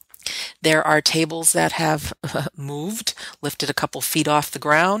 There are tables that have moved, lifted a couple feet off the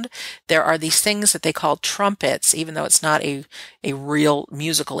ground. There are these things that they call trumpets, even though it's not a real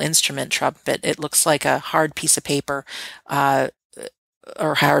musical instrument trumpet. It looks like a hard piece of paper,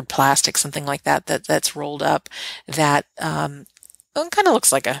 or hard plastic, something like that's rolled up, that kind of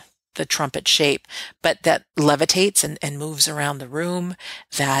looks like the trumpet shape, but that levitates and moves around the room.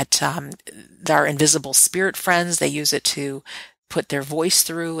 That our invisible spirit friends, they use it to put their voice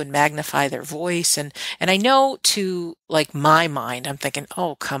through and magnify their voice. And I know, to like my mind, I'm thinking,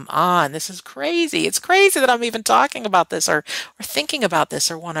 oh, come on, this is crazy. It's crazy that I'm even talking about this or thinking about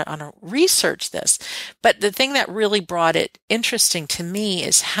this or want to research this. But the thing that really brought it interesting to me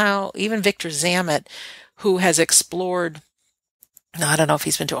is how even Victor Zamet, who has explored, I don't know if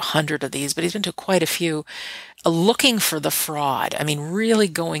he's been to 100 of these, but he's been to quite a few, looking for the fraud. I mean, really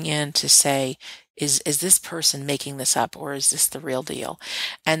going in to say, is this person making this up, or is this the real deal?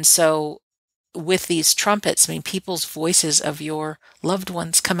 And so with these trumpets, I mean, people's voices of your loved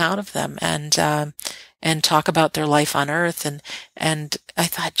ones come out of them and talk about their life on earth. And I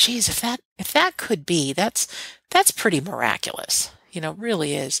thought, geez, if that could be, that's pretty miraculous,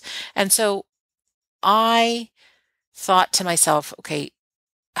 really is. And so I thought to myself, okay,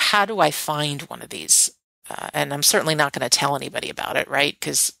 how do I find one of these? And I'm certainly not going to tell anybody about it, right?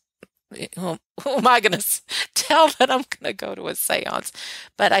 Because who am I going to tell that I'm going to go to a seance?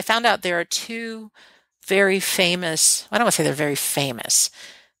 But I found out there are 2 very famous, I don't want to say they're very famous,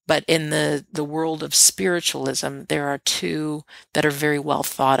 but in the world of spiritualism, there are 2 that are very well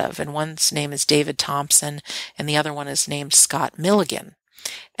thought of. And one's name is David Thompson, and the other one is named Scott Milligan.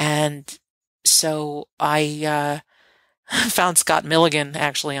 And so I found Scott Milligan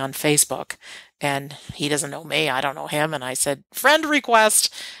actually on Facebook, and he doesn't know me. I don't know him. And I said, friend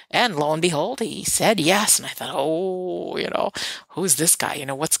request. And lo and behold, he said yes. And I thought, who's this guy?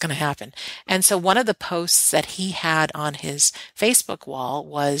 What's going to happen? And so one of the posts that he had on his Facebook wall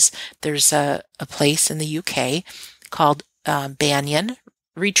was, there's a place in the UK called Banyan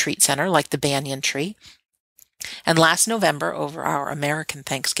Retreat Center, like the banyan tree. And last November, over our American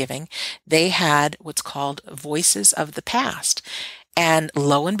Thanksgiving, they had what's called Voices of the Past. And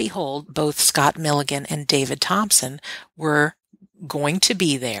lo and behold, both Scott Milligan and David Thompson were going to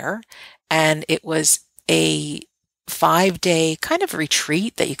be there. And it was a 5-day kind of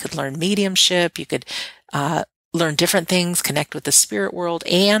retreat that you could learn mediumship, you could learn different things, connect with the spirit world,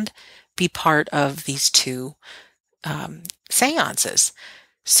 and be part of these 2 seances.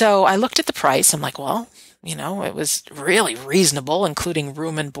 So I looked at the price. I'm like, well, it was really reasonable, including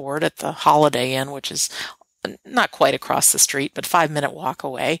room and board at the Holiday Inn, which is not quite across the street, but 5-minute walk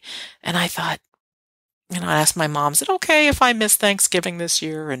away. And I thought, I asked my mom, is it okay if I miss Thanksgiving this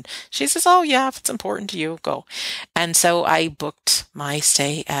year? And she says, oh yeah, if it's important to you, go. And so I booked my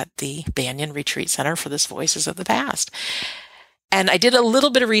stay at the Banyan Retreat Center for this Voices of the Past. And I did a little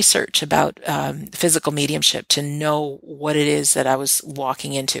bit of research about physical mediumship to know what it is that I was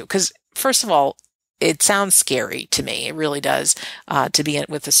walking into. Because first of all, it sounds scary to me. It really does, to be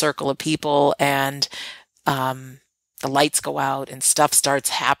with a circle of people and the lights go out and stuff starts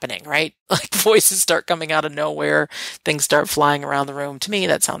happening, right? Like voices start coming out of nowhere, things start flying around the room. To me,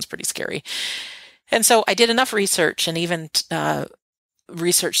 that sounds pretty scary. And so I did enough research and even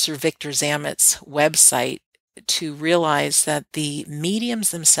research through Victor Zamet's website to realize that the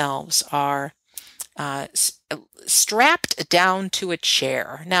mediums themselves are strapped down to a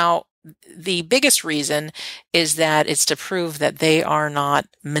chair. Now, the biggest reason is that it's to prove that they are not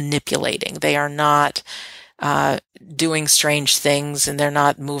manipulating. They are not doing strange things, and they're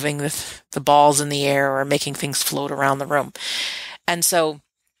not moving the balls in the air or making things float around the room. And so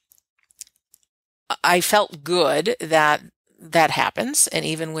I felt good that that happens. And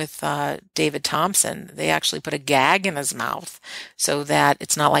even with David Thompson, they actually put a gag in his mouth so that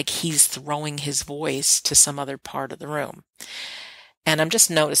it's not like he's throwing his voice to some other part of the room. And I'm just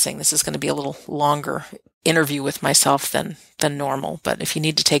noticing this is going to be a little longer interview with myself than normal. But if you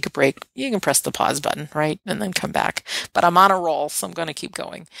need to take a break, you can press the pause button, right? And then come back. But I'm on a roll, so I'm going to keep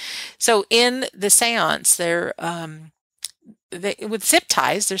going. So in the seance, with zip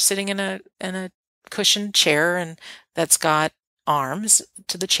ties, they're sitting in a cushioned chair, and that's got arms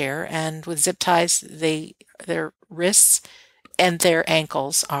to the chair, and with zip ties, their wrists and their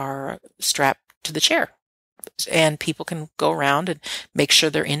ankles are strapped to the chair. And people can go around and make sure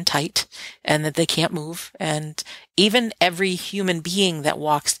they're in tight and that they can't move. And even every human being that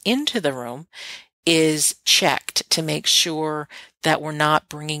walks into the room is checked to make sure that we're not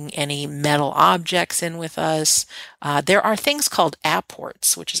bringing any metal objects in with us. There are things called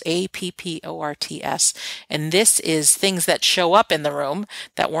apports, which is apports, and this is things that show up in the room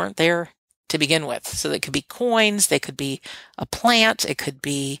that weren't there to begin with. So they could be coins, they could be a plant, it could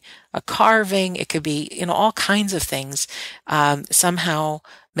be a carving, it could be, all kinds of things somehow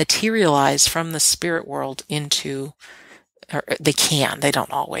materialize from the spirit world into, or they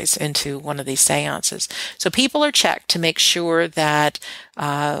don't always, into one of these seances. So people are checked to make sure that,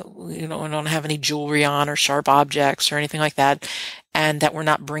 we don't have any jewelry on or sharp objects or anything like that, and that we're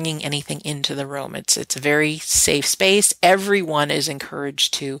not bringing anything into the room. It's a very safe space. Everyone is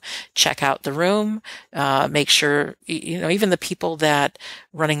encouraged to check out the room, make sure, even the people that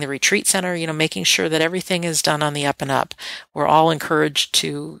running the retreat center, making sure that everything is done on the up and up. We're all encouraged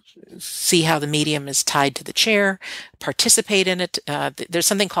to see how the medium is tied to the chair, participate in it. There's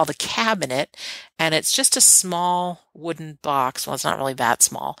something called a cabinet, and it's just a small wooden box. Well, it's not really that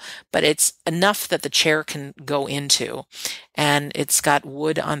small, but it's enough that the chair can go into. And it's got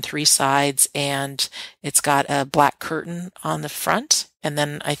wood on 3 sides, and it's got a black curtain on the front. And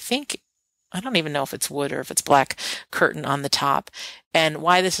then I don't even know if it's wood or if it's black curtain on the top. And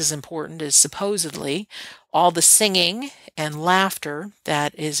why this is important is supposedly all the singing and laughter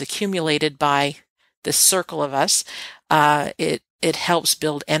that is accumulated by this circle of us, it helps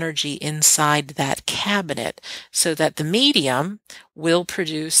build energy inside that cabinet so that the medium will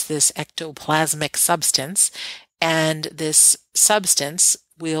produce this ectoplasmic substance, and this substance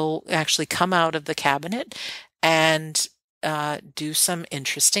will actually come out of the cabinet and do some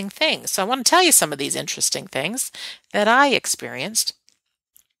interesting things. So I want to tell you some of these interesting things that I experienced.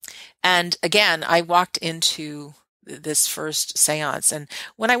 And again, I walked into this first seance. And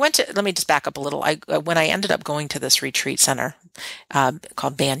when I went to, let me just back up a little. When I ended up going to this retreat center,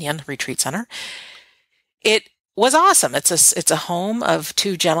 called Banyan Retreat Center, it was awesome. It's a home of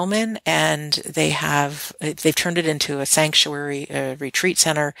 2 gentlemen, and they've turned it into a sanctuary, retreat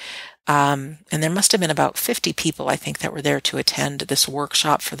center. And there must have been about 50 people, I think, that were there to attend this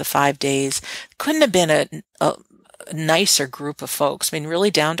workshop for the 5 days. Couldn't have been a nicer group of folks. I mean,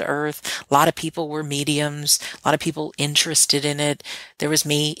 really down to earth. A lot of people were mediums, a lot of people interested in it. There was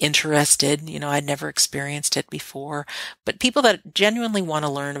me interested, I'd never experienced it before, but people that genuinely want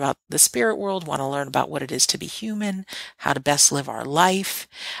to learn about the spirit world, want to learn about what it is to be human, how to best live our life.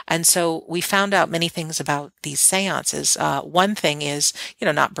 And so we found out many things about these seances. One thing is,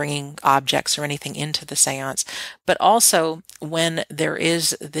 not bringing objects or anything into the seance, but also when there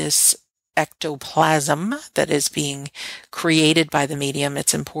is this ectoplasm that is being created by the medium,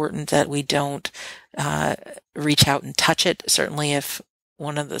 it's important that we don't reach out and touch it. Certainly if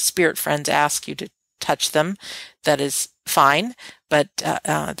one of the spirit friends asks you to touch them, that is fine. But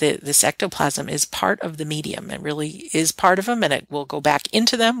this ectoplasm is part of the medium. It really is part of them, and it will go back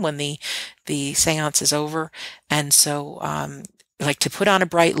into them when the seance is over. And so like to put on a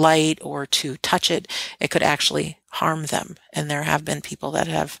bright light or to touch it, it could actually harm them. And there have been people that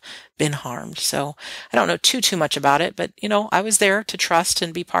have been harmed. So I don't know too much about it, but I was there to trust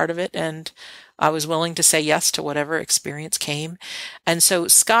and be part of it. And I was willing to say yes to whatever experience came. And so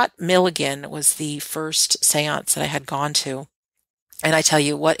Scott Milligan was the first seance that I had gone to. And I tell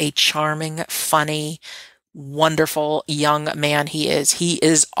you what, a charming, funny, wonderful young man he is. He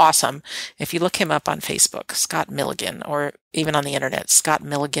is awesome. If you look him up on Facebook, Scott Milligan, or even on the internet,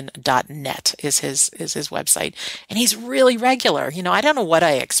 scottmilligan.net is his website. And he's really regular. I don't know what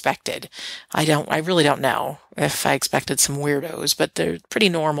I expected. I really don't know if I expected some weirdos, but they're pretty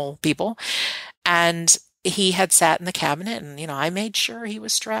normal people. And he had sat in the cabinet and, I made sure he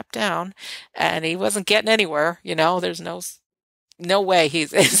was strapped down and he wasn't getting anywhere. There's no way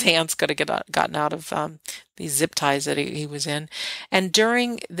his hands could have gotten out of these zip ties that he was in. And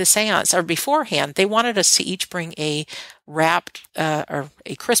during the seance, or beforehand, they wanted us to each bring a wrapped or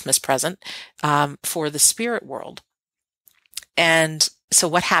a Christmas present for the spirit world. And so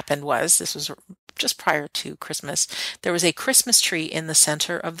what happened was, this was just prior to Christmas, there was a Christmas tree in the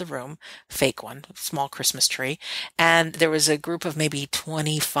center of the room, fake one, small Christmas tree. And there was a group of maybe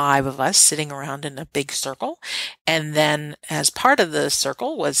 25 of us sitting around in a big circle. And then as part of the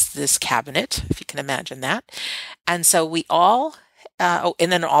circle was this cabinet, if you can imagine that. And so we all,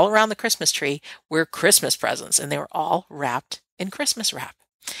 and then all around the Christmas tree were Christmas presents, and they were all wrapped in Christmas wrap.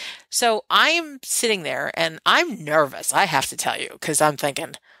 So I'm sitting there and I'm nervous, I have to tell you, because I'm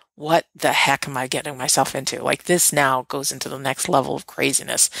thinking, what the heck am I getting myself into? Like, this now goes into the next level of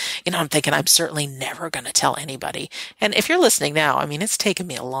craziness. I'm thinking I'm certainly never going to tell anybody. And if you're listening now, it's taken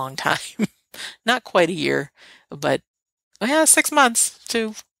me a long time, not quite a year, but 6 months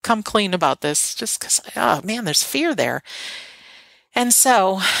to come clean about this, just because, oh man, there's fear there. And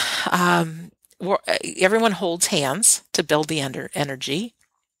so, everyone holds hands to build the energy,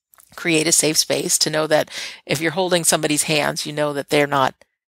 create a safe space, to know that if you're holding somebody's hands, that they're not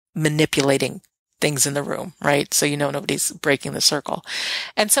manipulating things in the room, right? So nobody's breaking the circle.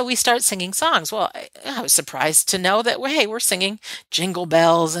 And so we start singing songs. Well, I was surprised to know that, hey, we're singing Jingle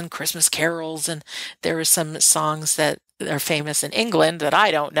Bells and Christmas carols, and there are some songs that are famous in England that I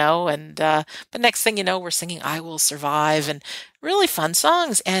don't know. And but next thing you know, we're singing I Will Survive, and really fun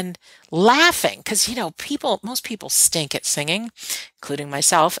songs, and laughing, because most people stink at singing, including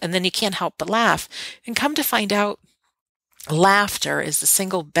myself, and then you can't help but laugh. And come to find out, laughter is the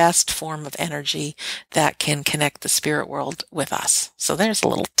single best form of energy that can connect the spirit world with us. So there's a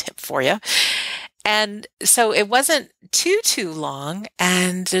little tip for you. And so it wasn't too long,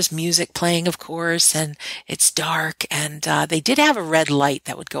 and there's music playing, of course, and it's dark, and they did have a red light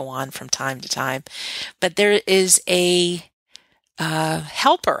that would go on from time to time. But there is a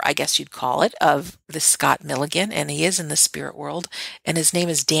helper, I guess you'd call it, of the Scott Milligan, and he is in the spirit world, and his name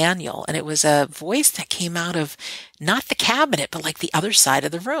is Daniel, and it was a voice that came out of not the cabinet, but like the other side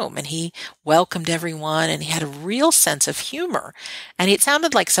of the room, and he welcomed everyone, and he had a real sense of humor, and it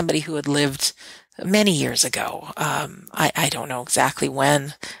sounded like somebody who had lived many years ago. I don't know exactly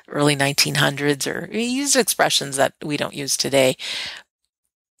when, early 1900s, or he used expressions that we don't use today,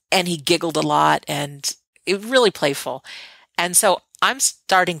 and he giggled a lot, and it was really playful. And so I'm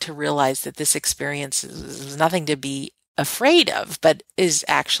starting to realize that this experience is nothing to be afraid of, but is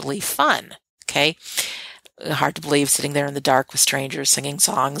actually fun. Okay. Hard to believe, sitting there in the dark with strangers singing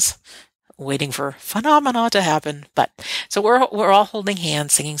songs, waiting for phenomena to happen. But so we're all holding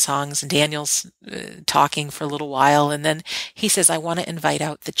hands, singing songs, and Daniel's talking for a little while. And then he says, I want to invite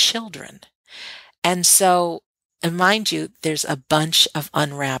out the children. And so, and mind you, there's a bunch of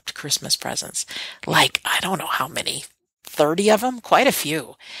unwrapped Christmas presents. Like, I don't know how many, 30 of them, quite a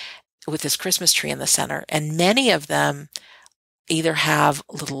few, with this Christmas tree in the center. And many of them either have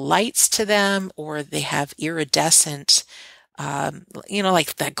little lights to them, or they have iridescent,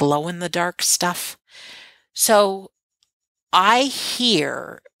 like that glow in the dark stuff. So I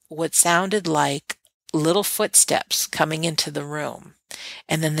hear what sounded like little footsteps coming into the room.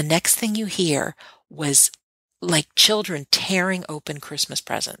 And then the next thing you hear was like children tearing open Christmas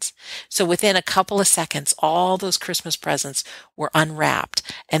presents. So within a couple of seconds, all those Christmas presents were unwrapped.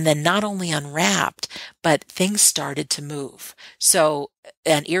 And then not only unwrapped, but things started to move. So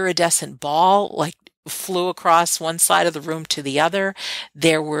an iridescent ball, like, flew across one side of the room to the other.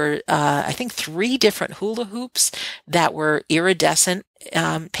 There were, I think, 3 different hula hoops that were iridescent,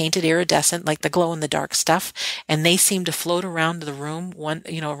 painted iridescent, like the glow in the dark stuff. And they seemed to float around the room,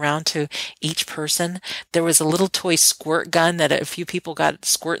 around to each person. There was a little toy squirt gun that a few people got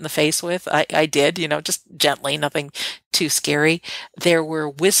squirt in the face with. I did, just gently, nothing too scary. There were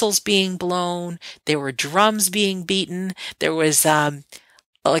whistles being blown. There were drums being beaten. There was,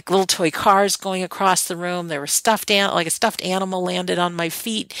 like little toy cars going across the room. There were like a stuffed animal landed on my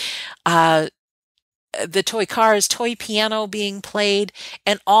feet. Uh, the toy cars, toy piano being played,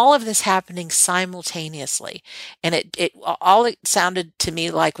 and all of this happening simultaneously. And all it sounded to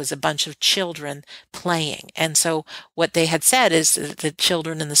me like was a bunch of children playing. And so what they had said is that the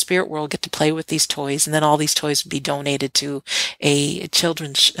children in the spirit world get to play with these toys, and then all these toys would be donated to a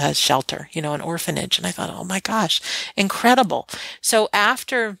children's shelter, an orphanage. And I thought, oh my gosh, incredible. So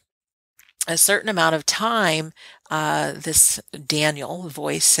after a certain amount of time, this Daniel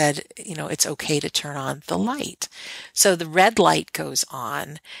voice said, it's okay to turn on the light. So the red light goes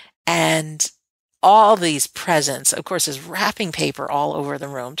on, and all these presents, of course, there's wrapping paper all over the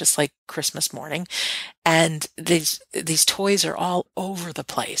room, just like Christmas morning. And these toys are all over the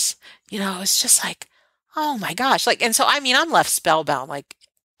place. It's just like, oh my gosh. And so, I'm left spellbound. Like,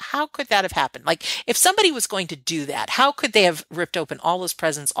 how could that have happened? Like, if somebody was going to do that, how could they have ripped open all those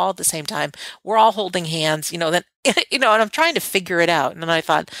presents all at the same time? We're all holding hands, then, and I'm trying to figure it out. And then I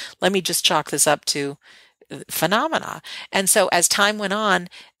thought, let me just chalk this up to phenomena. And so as time went on,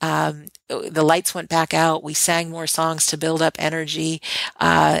 the lights went back out. We sang more songs to build up energy.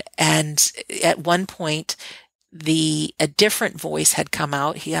 And at one point, a different voice had come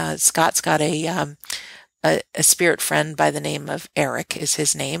out. Scott's got a spirit friend by the name of Eric is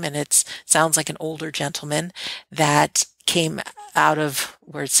his name. And sounds like an older gentleman that came out of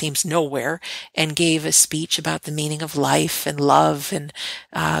where it seems nowhere and gave a speech about the meaning of life and love and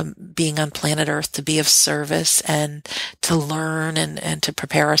being on planet Earth to be of service and to learn and to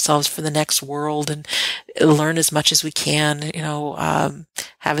prepare ourselves for the next world and learn as much as we can,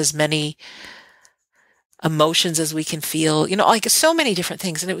 have as many emotions as we can feel, like so many different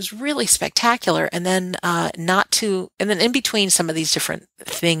things. And it was really spectacular. And then, and then in between some of these different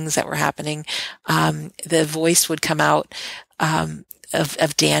things that were happening, the voice would come out,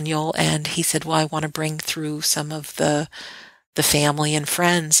 of Daniel. And he said, well, I want to bring through some of the family and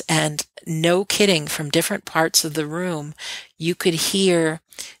friends. And no kidding, from different parts of the room, you could hear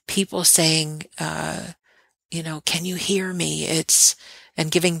people saying, can you hear me? And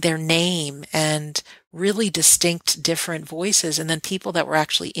giving their name and really distinct different voices. And then people that were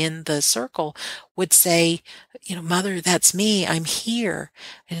actually in the circle would say, Mother, that's me. I'm here.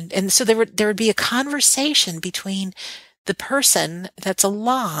 And so there would be a conversation between the person that's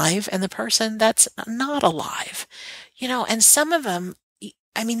alive and the person that's not alive, and some of them,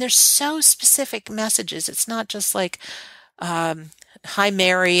 they're so specific messages. It's not just like, hi,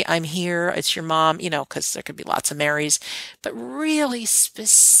 Mary, I'm here. It's your mom, because there could be lots of Marys, but really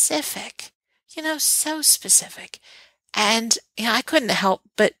specific, so specific. And I couldn't help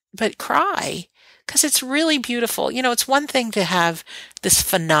but cry because it's really beautiful. It's one thing to have this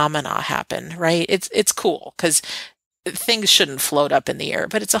phenomena happen, right? It's cool because things shouldn't float up in the air,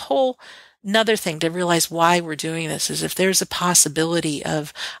 but it's a whole another thing to realize why we're doing this is if there's a possibility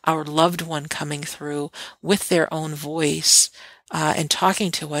of our loved one coming through with their own voice, and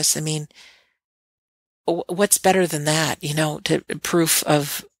talking to us. What's better than that? Proof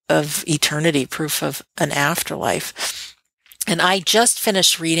of eternity, proof of an afterlife. And I just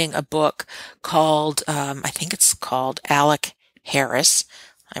finished reading a book called, I think it's called Alec Harris.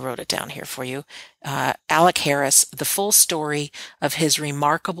 I wrote it down here for you. Alec Harris, The Full Story of His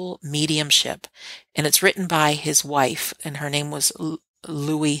Remarkable Mediumship. And it's written by his wife, and her name was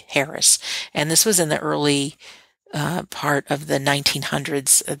Louie Harris. And this was in the early part of the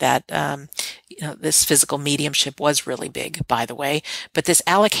 1900s that, this physical mediumship was really big, by the way. But this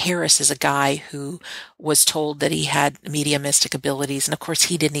Alec Harris is a guy who was told that he had mediumistic abilities. And of course,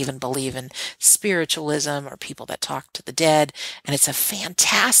 he didn't even believe in spiritualism or people that talk to the dead. And it's a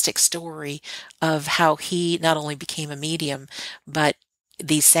fantastic story of how he not only became a medium, but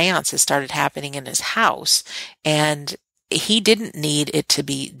these seances started happening in his house. And he didn't need it to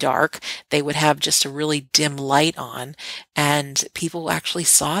be dark. They would have just a really dim light on, and people actually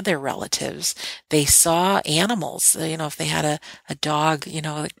saw their relatives. They saw animals. If they had a dog,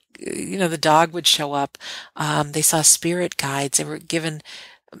 the dog would show up. They saw spirit guides. They were given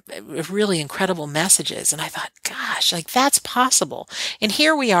really incredible messages. And I thought, gosh, that's possible. And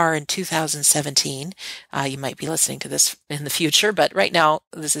here we are in 2017. You might be listening to this in the future, but right now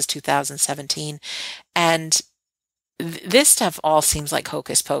this is 2017. And this stuff all seems like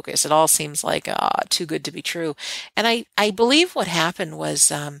hocus pocus. It all seems like too good to be true. And I believe what happened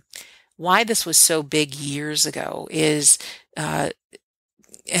was why this was so big years ago is I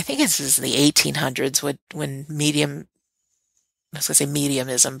think this is the 1800s when medium I was going to say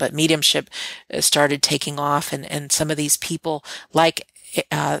mediumism, but mediumship started taking off, and some of these people like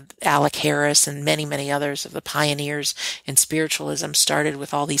Alec Harris and many, many others of the pioneers in spiritualism started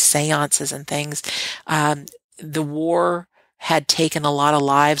with all these seances and things. The war had taken a lot of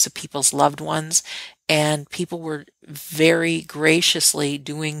lives of people's loved ones, and people were very graciously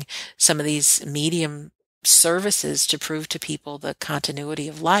doing some of these medium services to prove to people the continuity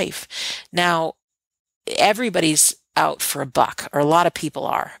of life. Now, everybody's out for a buck, or a lot of people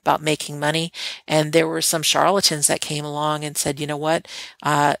are about making money. And there were some charlatans that came along and said, you know what,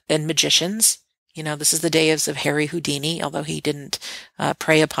 and magicians, this is the days of Harry Houdini, although he didn't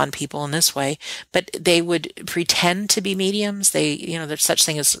prey upon people in this way, but they would pretend to be mediums. There's such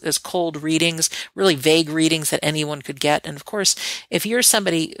thing as cold readings, really vague readings that anyone could get. And of course, if you're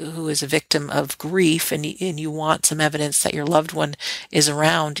somebody who is a victim of grief and you want some evidence that your loved one is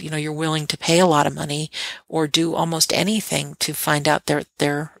around, you're willing to pay a lot of money or do almost anything to find out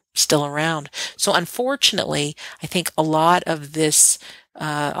they're still around. So unfortunately, I think a lot of this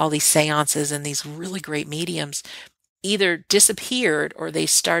all these seances and these really great mediums either disappeared or they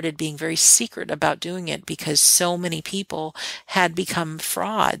started being very secret about doing it because so many people had become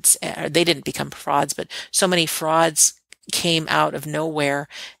frauds. They didn't become frauds, but so many frauds came out of nowhere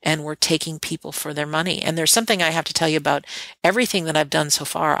and were taking people for their money. And there's something I have to tell you about everything that I've done so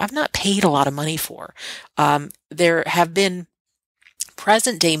far. I've not paid a lot of money for. There have been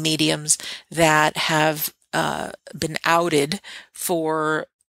present day mediums that have been outed for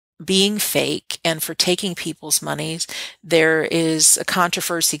being fake and for taking people's monies. There is a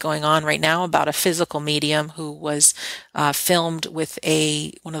controversy going on right now about a physical medium who was filmed with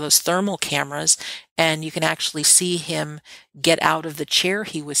one of those thermal cameras, and you can actually see him get out of the chair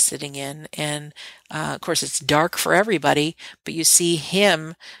he was sitting in. And of course, it's dark for everybody, but you see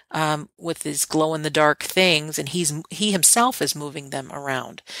him with his glow-in-the-dark things, and he himself is moving them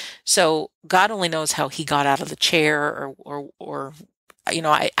around. So God only knows how he got out of the chair, or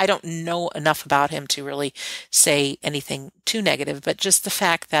I don't know enough about him to really say anything too negative, but just the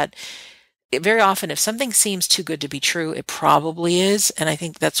fact that very often if something seems too good to be true, it probably is. And I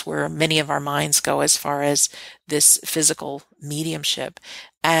think that's where many of our minds go as far as this physical mediumship.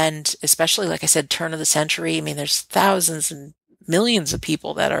 And especially, like I said, turn of the century, I mean, there's thousands and millions of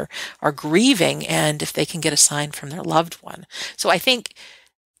people that are grieving, and if they can get a sign from their loved one. So I think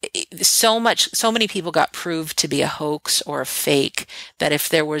so many people got proved to be a hoax or a fake that if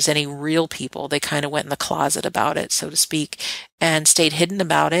there was any real people, they kind of went in the closet about it, so to speak, and stayed hidden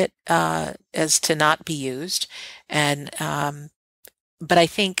about it, as to not be used. And, but I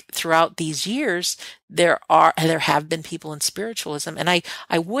think throughout these years, there have been people in spiritualism, and I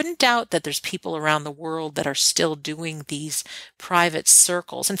wouldn't doubt that there's people around the world that are still doing these private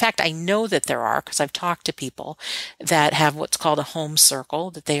circles. In fact, I know that there are, because I've talked to people that have what's called a home circle,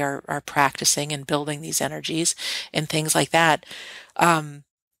 that they are practicing and building these energies and things like that. And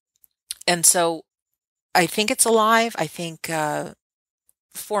so I think it's alive. I think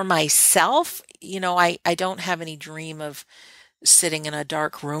for myself, I don't have any dream of sitting in a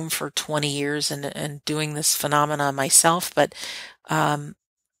dark room for 20 years and doing this phenomena myself. But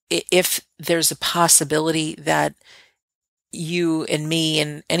if there's a possibility that you and me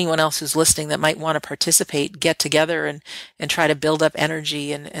and anyone else who's listening that might want to participate, get together and try to build up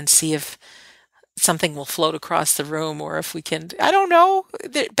energy and see if something will float across the room, or if we can, I don't know,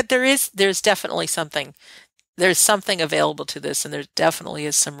 but there's definitely something. There's something available to this, and there definitely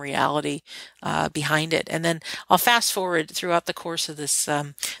is some reality behind it. And then I'll fast forward throughout the course of this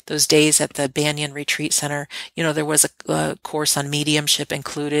those days at the Banyan Retreat Center. There was a course on mediumship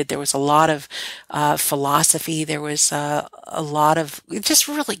included. There was a lot of philosophy. There was a lot of just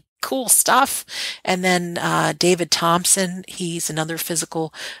really cool stuff. And then David Thompson, he's another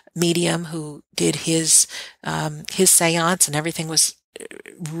physical medium who did his seance, and everything was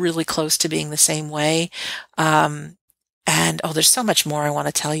really close to being the same way. And there's so much more I want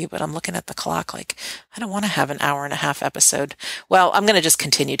to tell you, but I'm looking at the clock like I don't want to have an hour and a half episode. Well, I'm going to just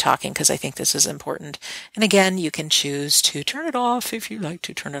continue talking because I think this is important. And again, you can choose to turn it off if you like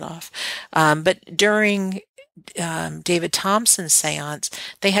to turn it off. But during David Thompson's seance,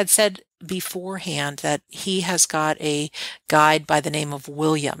 they had said beforehand that he has got a guide by the name of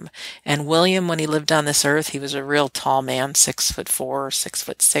William. And William, when he lived on this earth, he was a real tall man, 6'4",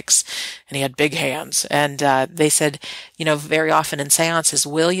 6'6", and he had big hands. And they said, very often in seances,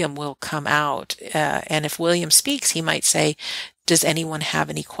 William will come out. And if William speaks, he might say, "Does anyone have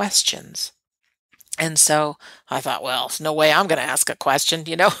any questions?" And so I thought, well, there's no way I'm going to ask a question,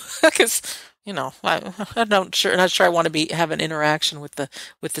 because I'm not sure I want to have an interaction with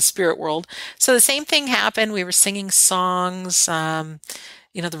the spirit world. So the same thing happened. We were singing songs. The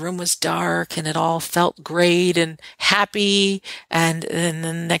room was dark and it all felt great and happy. And then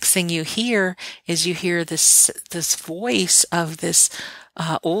the next thing you hear is this voice of this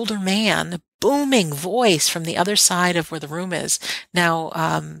older man, booming voice from the other side of where the room is. Now,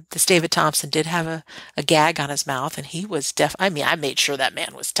 this David Thompson did have a gag on his mouth, and he was I made sure that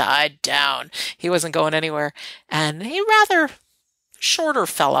man was tied down. He wasn't going anywhere. And he rather shorter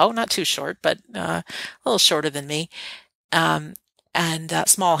fellow, not too short, but a little shorter than me. And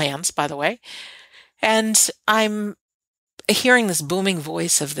small hands, by the way. And I'm hearing this booming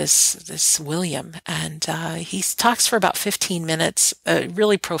voice of this William, and he talks for about 15 minutes,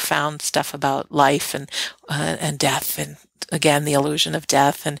 really profound stuff about life and death, and again the illusion of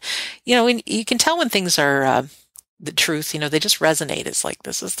death. And you can tell when things are the truth. They just resonate. It's like,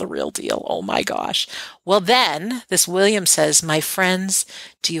 this is the real deal. Oh my gosh. Well, then this William says, "My friends,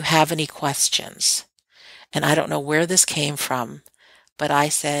 do you have any questions?" And I don't know where this came from, but I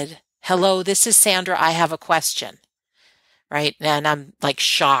said, "Hello, this is Sandra. I have a question." Right? And I'm like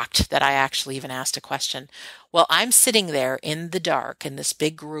shocked that I actually even asked a question. Well, I'm sitting there in the dark in this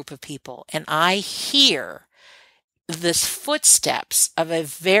big group of people, and I hear this footsteps of a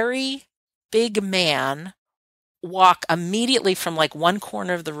very big man walk immediately from like one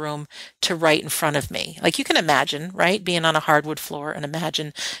corner of the room to right in front of me. Like, you can imagine, right? Being on a hardwood floor, and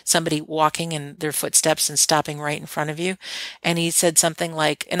imagine somebody walking in their footsteps and stopping right in front of you. And he said something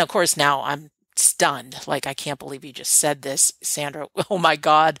like, and of course now I'm stunned. Like, I can't believe you just said this, Sandra. Oh my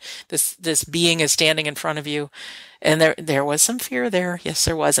God, this being is standing in front of you. And there was some fear there. Yes,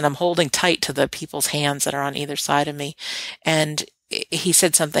 there was. And I'm holding tight to the people's hands that are on either side of me. And he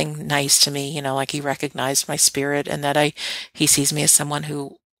said something nice to me, like he recognized my spirit, and that he sees me as someone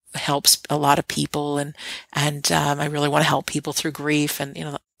who helps a lot of people, and I really want to help people through grief,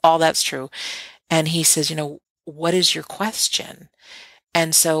 and all that's true. And he says, "What is your question?"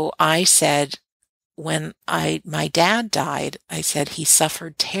 And so I said, when my dad died, I said he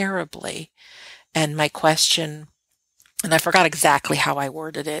suffered terribly, and my question, and I forgot exactly how I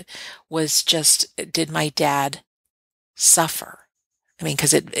worded it, was just, did my dad suffer? I mean,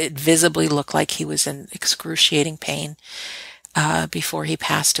 because it visibly looked like he was in excruciating pain before he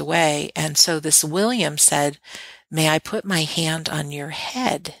passed away. And so this William said, "May I put my hand on your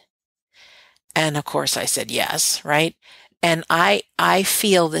head?" And of course I said yes, right? And I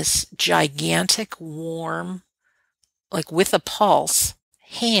feel this gigantic, warm, like with a pulse,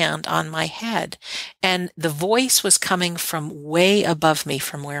 hand on my head. And the voice was coming from way above me,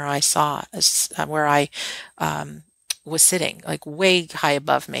 from where I where I was sitting, like way high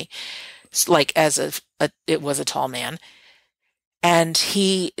above me, like it was a tall man. And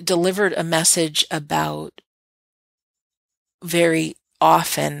he delivered a message about, very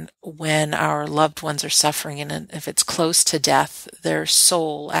often when our loved ones are suffering, and if it's close to death, their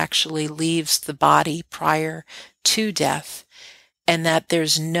soul actually leaves the body prior to death, and that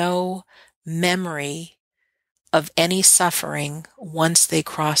there's no memory of any suffering once they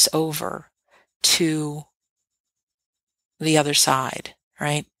cross over to the other side,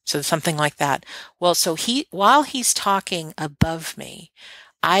 right? So something like that. Well, so while he's talking above me,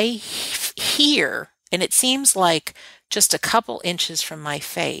 I hear, and it seems like just a couple inches from my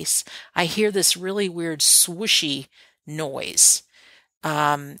face, I hear this really weird swooshy noise.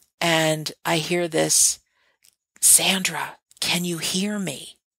 And I hear this, "Sandra, can you hear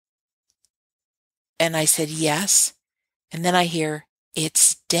me?" And I said, "Yes." And then I hear,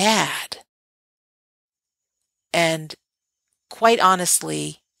 "It's Dad." And quite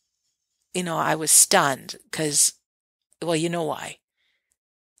honestly, I was stunned because, well, you know why.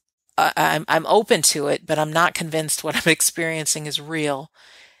 I'm open to it, but I'm not convinced what I'm experiencing is real.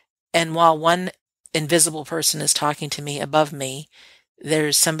 And while one invisible person is talking to me above me,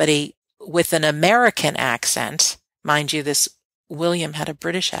 there's somebody with an American accent. Mind you, this William had a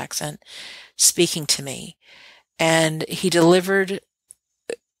British accent speaking to me. And he delivered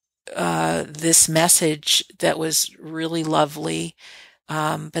this message that was really lovely.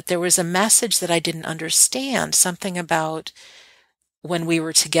 But there was a message that I didn't understand, something about when we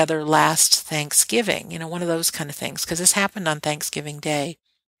were together last Thanksgiving, one of those kind of things, because this happened on Thanksgiving Day.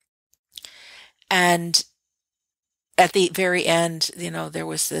 And at the very end, there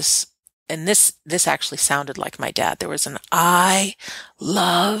was this, and this actually sounded like my dad. There was an "I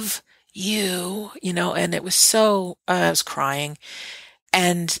love you," and it was so, I was crying.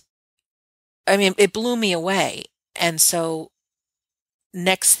 And I mean, it blew me away. And so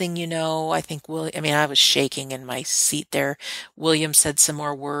next thing you know, I think I was shaking in my seat there. William said some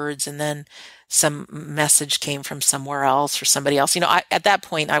more words, and then some message came from somewhere else or somebody else. At that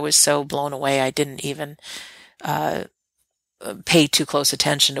point, I was so blown away, I didn't even uh, pay too close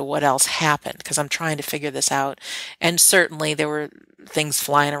attention to what else happened because I'm trying to figure this out. And certainly there were things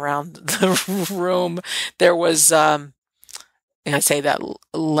flying around the room. There was, and I say that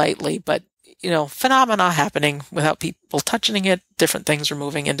lightly, but phenomena happening without people touching it. Different things were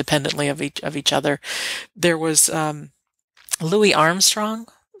moving independently of each other. There was Louis Armstrong,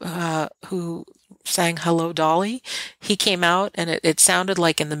 who sang "Hello, Dolly." He came out, and it sounded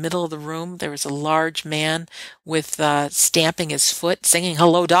like in the middle of the room there was a large man with stamping his foot, singing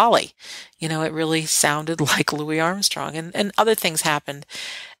 "Hello, Dolly." It really sounded like Louis Armstrong, and other things happened.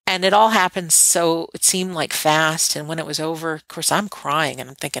 And it all happened so it seemed like fast. And when it was over, of course, I'm crying and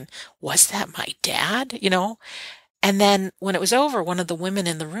I'm thinking, was that my dad? And then when it was over, one of the women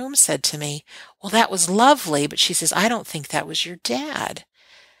in the room said to me, well, that was lovely. But she says, I don't think that was your dad.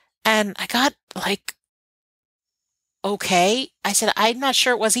 And I got like, okay. I said, I'm not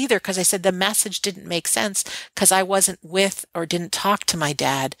sure it was either because I said the message didn't make sense because I wasn't with or didn't talk to my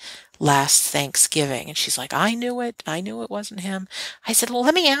dad last Thanksgiving. And she's like, I knew it. I knew it wasn't him. I said, well,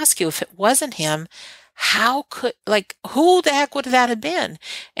 let me ask you, if it wasn't him, who the heck would that have been?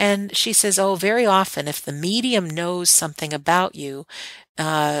 And she says, oh, very often if the medium knows something about you,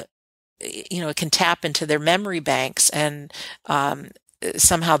 it can tap into their memory banks and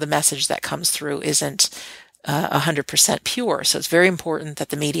somehow the message that comes through isn't 100% pure. So it's very important that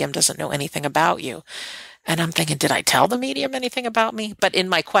the medium doesn't know anything about you. And I'm thinking, did I tell the medium anything about me? But in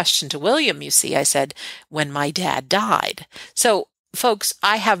my question to William, you see, I said, when my dad died. So folks,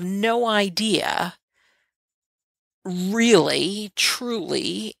 I have no idea really,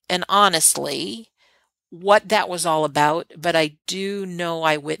 truly, and honestly what that was all about, but I do know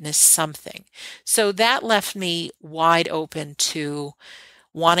I witnessed something. So that left me wide open to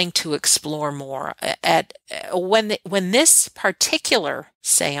wanting to explore more. When this particular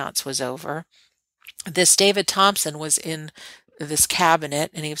seance was over, this David Thompson was in this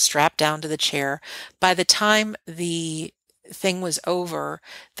cabinet and he was strapped down to the chair. By the time the thing was over,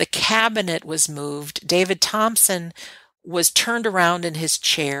 the cabinet was moved. David Thompson was turned around in his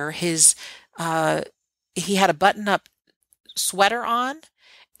chair. He had a button-up sweater on,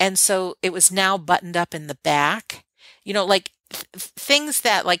 and so it was now buttoned up in the back. Like things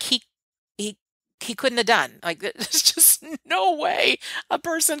that like he couldn't have done. Like there's just no way a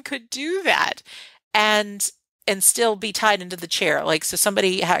person could do that and still be tied into the chair. Like so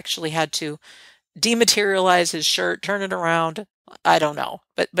somebody actually had to dematerialize his shirt, turn it around. I don't know,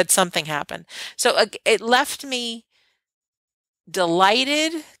 but something happened. So it left me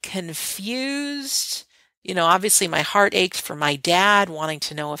delighted, confused. Obviously my heart ached for my dad, wanting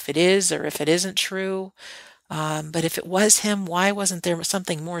to know if it is or if it isn't true. But if it was him, why wasn't there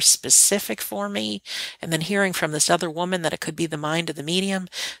something more specific for me? And then hearing from this other woman that it could be the mind of the medium.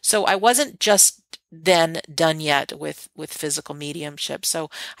 So I wasn't just then done yet with physical mediumship. So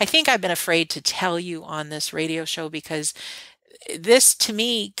I think I've been afraid to tell you on this radio show because this to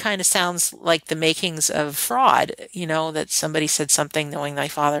me kind of sounds like the makings of fraud, that somebody said something knowing my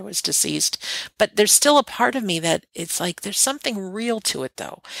father was deceased. But there's still a part of me that it's like there's something real to it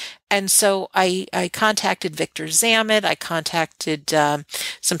though. And so I contacted Victor Zamet. I contacted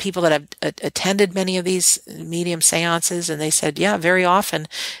some people that have attended many of these medium seances, and they said, yeah, very often,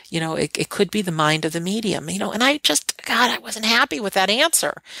 it could be the mind of the medium, and I wasn't happy with that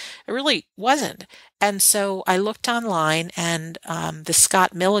answer. I really wasn't. And so I looked online, and the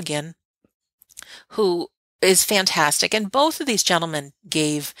Scott Milligan, who is fantastic, and both of these gentlemen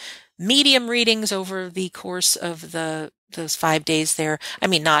gave medium readings over the course of those 5 days there. I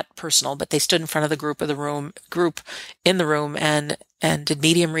mean, not personal, but they stood in front of the group in the room and did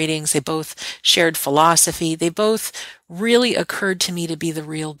medium readings. They both shared philosophy. They both really occurred to me to be the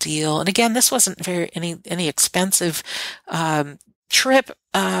real deal. And again, this wasn't any expensive trip.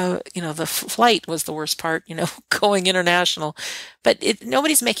 The flight was the worst part, going international, but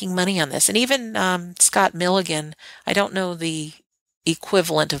nobody's making money on this. And even Scott Milligan, I don't know the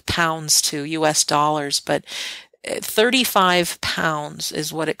equivalent of pounds to US dollars, but 35 pounds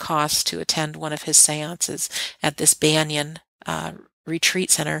is what it costs to attend one of his seances at this Banyan Retreat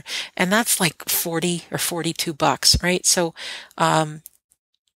Center. And that's like 40 or 42 bucks, right? So,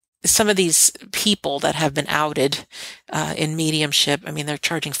 some of these people that have been outed in mediumship, I mean, they're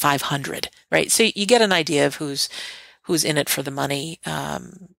charging 500, right? So you get an idea of who's in it for the money,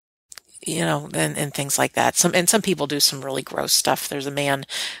 and things like that. Some people do some really gross stuff. There's a man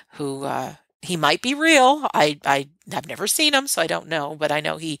who he might be real. I have never seen him, so I don't know, but I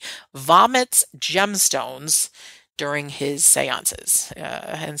know he vomits gemstones during his seances.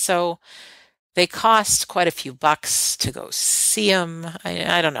 And so they cost quite a few bucks to go see him.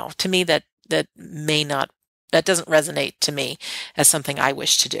 I don't know. To me, that may not, that doesn't resonate to me as something I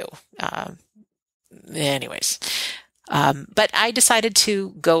wish to do. Anyways, but I decided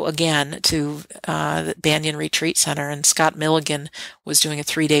to go again to the Banyan Retreat Center, and Scott Milligan was doing a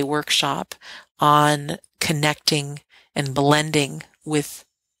 3-day workshop on connecting and blending with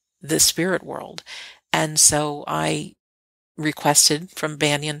the spirit world. And so I requested from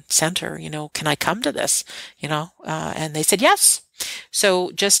Banyan Center, can I come to this? And they said yes.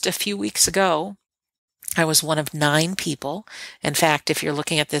 So just a few weeks ago, I was one of 9 people. In fact, if you're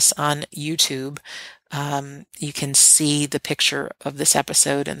looking at this on YouTube, you can see the picture of this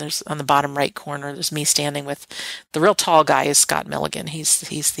episode, and there's on the bottom right corner, there's me standing with the real tall guy is Scott Milligan. He's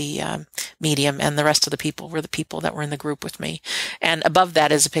the medium, and the rest of the people were the people that were in the group with me. And above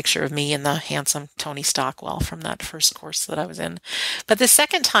that is a picture of me and the handsome Tony Stockwell from that first course that I was in. But the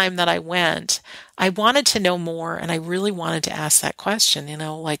second time that I went, I wanted to know more, and I really wanted to ask that question,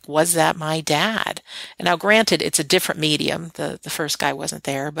 was that my dad? And now granted, it's a different medium. The first guy wasn't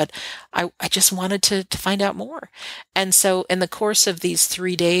there, but I just wanted to find out more. And so in the course of these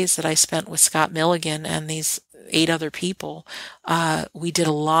 3 days that I spent with Scott Milligan and these 8 other people, we did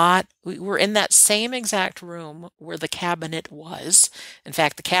a lot. We were in that same exact room where the cabinet was. In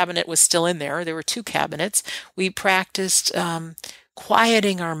fact, the cabinet was still in there. There were 2 cabinets. We practiced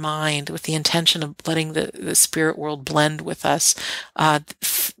quieting our mind with the intention of letting the spirit world blend with us.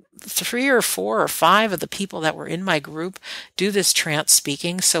 3 or 4 or 5 of the people that were in my group do this trance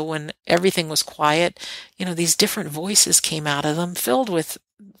speaking. So when everything was quiet, these different voices came out of them filled with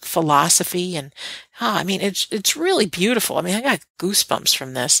philosophy. And it's really beautiful. I got goosebumps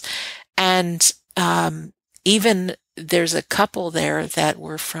from this. And even there's a couple there that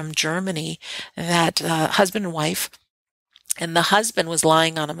were from Germany, that husband and wife. And the husband was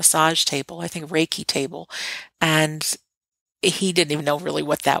lying on a massage table, I think Reiki table, and he didn't even know really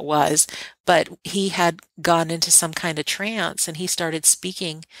what that was, but he had gone into some kind of trance, and he started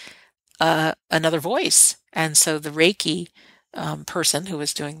speaking another voice. And so the Reiki person who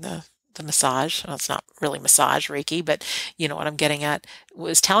was doing the massage, well, it's not really massage Reiki, but you know what I'm getting at,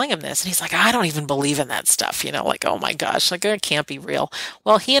 was telling him this. And he's like, I don't even believe in that stuff, like, oh my gosh, like it can't be real.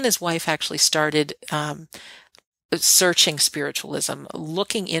 Well, he and his wife actually started searching spiritualism,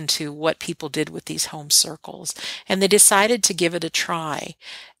 looking into what people did with these home circles, and they decided to give it a try.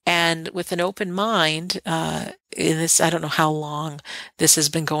 And with an open mind, in this, I don't know how long this has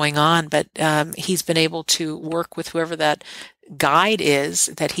been going on, but he's been able to work with whoever that guide is,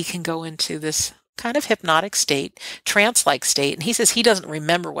 that he can go into this kind of hypnotic state, trance-like state. And he says he doesn't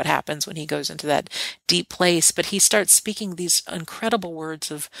remember what happens when he goes into that deep place, but he starts speaking these incredible words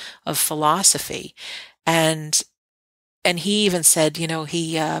of philosophy. And he even said,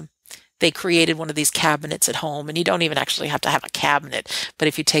 they created one of these cabinets at home, and you don't even actually have to have a cabinet, but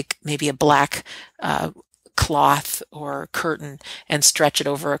if you take maybe a black cloth or curtain and stretch it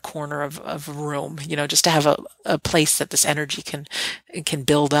over a corner of a room, just to have a place that this energy can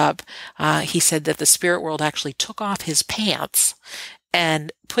build up. He said that the spirit world actually took off his pants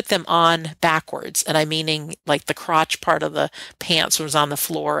and put them on backwards. And meaning like the crotch part of the pants was on the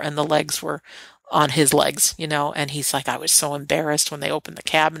floor and the legs were on his legs, and he's like, I was so embarrassed when they opened the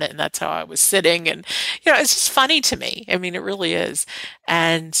cabinet, and that's how I was sitting. And, it's just funny to me. It really is.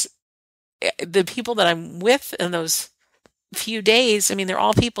 And the people that I'm with in those few days, they're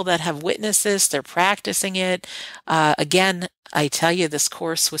all people that have witnessed this. They're practicing it. Again, I tell you, this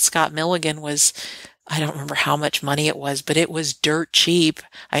course with Scott Milligan was, I don't remember how much money it was, but it was dirt cheap.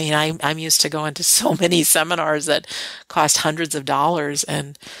 I'm used to going to so many seminars that cost hundreds of dollars,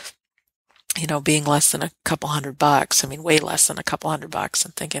 and being less than a couple $100, way less than a couple $100.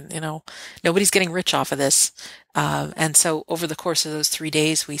 I'm thinking, nobody's getting rich off of this. And so over the course of those 3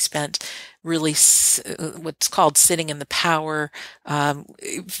 days, we spent really what's called sitting in the power,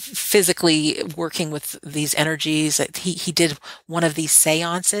 physically working with these energies. He did one of these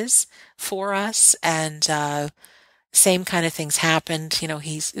seances for us, and same kind of things happened.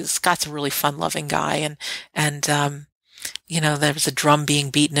 Scott's a really fun-loving guy, and there was a drum being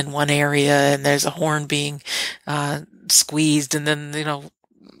beaten in one area, and there's a horn being squeezed, and then,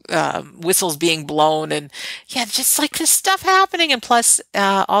 whistles being blown, and just like this stuff happening. And plus,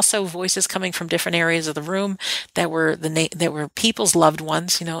 also voices coming from different areas of the room that were that were people's loved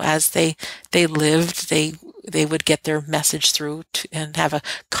ones. As they lived, they would get their message through and have a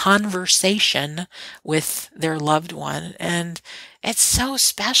conversation with their loved one. And It's so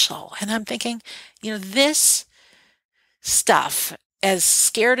special. And I'm thinking, this stuff, as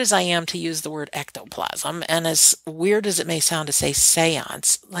scared as I am to use the word ectoplasm, and as weird as it may sound to say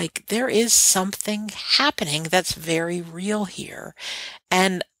seance, like there is something happening that's very real here.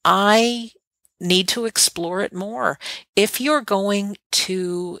 And I need to explore it more. If you're going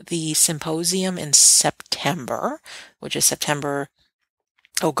to the symposium in September, which is September,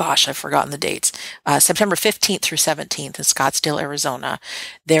 oh gosh, I've forgotten the dates. September 15th through 17th in Scottsdale, Arizona.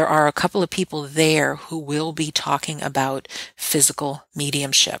 There are a couple of people there who will be talking about physical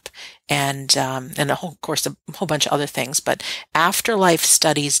mediumship and of course, a whole bunch of other things. But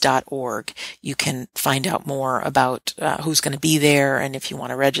afterlifestudies.org, you can find out more about who's going to be there and if you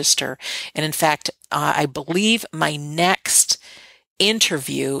want to register. And in fact, I believe my next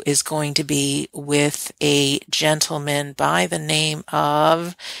interview is going to be with a gentleman by the name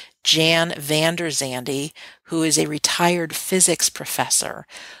of Jan Vander Zande, who is a retired physics professor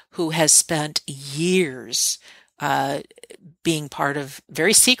who has spent years being part of,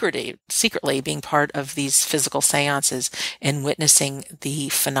 very secretly being part of these physical seances and witnessing the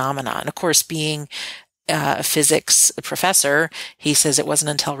phenomena. And of course, being a physics professor, he says it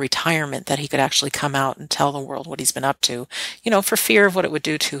wasn't until retirement that he could actually come out and tell the world what he's been up to, for fear of what it would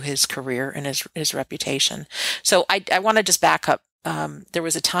do to his career and his reputation. So I want to just back up. There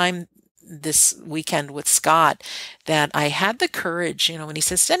was a time this weekend with Scott that I had the courage, when he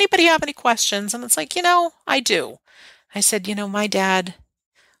says, does anybody have any questions? And it's like, I do. I said, my dad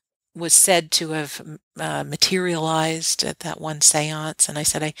was said to have materialized at that one seance. And I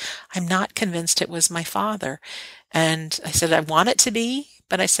said, I'm not convinced it was my father. And I said, I want it to be,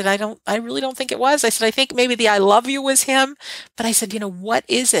 but I said, I really don't think it was. I said, I think maybe the I love you was him. But I said, what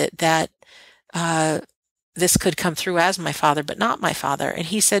is it that this could come through as my father, but not my father? And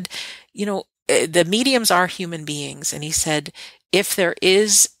he said, the mediums are human beings. And he said, if there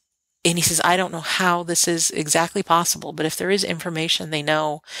is, and he says, I don't know how this is exactly possible, but if there is information they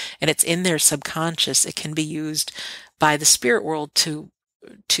know and it's in their subconscious, it can be used by the spirit world to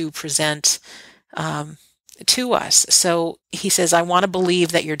present to us. So he says, I want to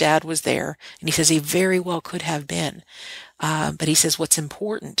believe that your dad was there. And he says he very well could have been. But he says what's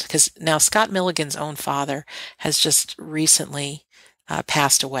important, because now Scott Milligan's own father has just recently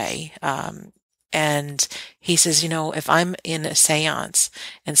passed away. And he says, if I'm in a seance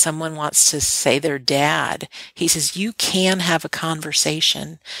and someone wants to say their dad, he says, you can have a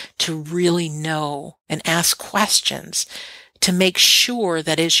conversation to really know and ask questions to make sure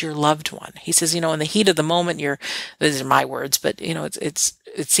that is your loved one. He says, in the heat of the moment, these are my words, but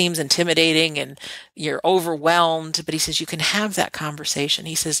it seems intimidating and you're overwhelmed, but he says, you can have that conversation.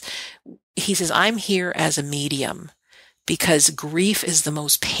 He says, I'm here as a medium because grief is the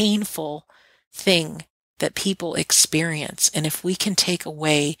most painful thing that people experience. And if we can take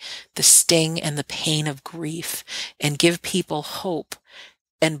away the sting and the pain of grief and give people hope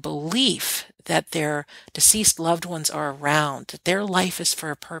and belief that their deceased loved ones are around, that their life is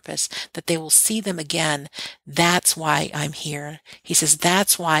for a purpose, that they will see them again, that's why I'm here. He says,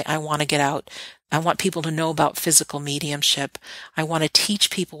 that's why I want to get out. I want people to know about physical mediumship. I want to teach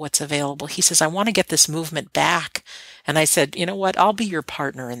people what's available. He says, I want to get this movement back. And I said, you know what? I'll be your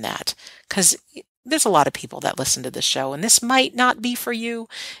partner in that, because there's a lot of people that listen to the show, and this might not be for you,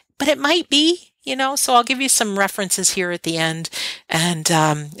 but it might be, so I'll give you some references here at the end. And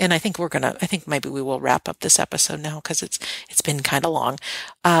I think maybe we will wrap up this episode now because it's been kind of long.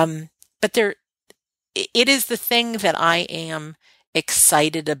 But it is the thing that I am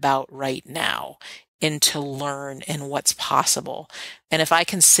excited about right now, and to learn and what's possible. And if I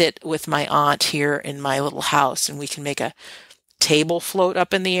can sit with my aunt here in my little house and we can make a table float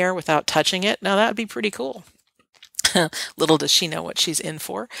up in the air without touching it, now that would be pretty cool. Little does she know what she's in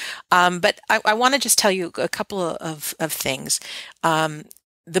for. But I want to just tell you a couple of things.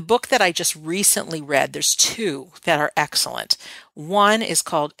 The book that I just recently read, there's two that are excellent. One is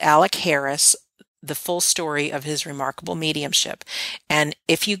called Alec Harris, The Full Story of His Remarkable Mediumship. And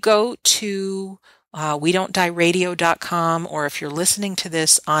if you go to WeDon'tDieRadio.com, or if you're listening to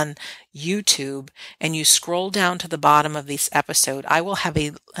this on YouTube and you scroll down to the bottom of this episode, I will have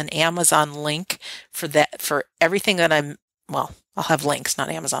an Amazon link for everything that I'll have links, not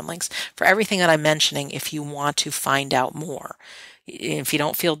Amazon links, for everything that I'm mentioning if you want to find out more. If you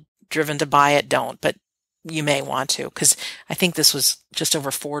don't feel driven to buy it, don't, but you may want to, because I think this was just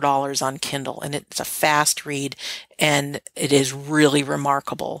over $4 on Kindle, and it's a fast read, and it is really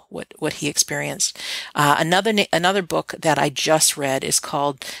remarkable what he experienced. Another book that I just read is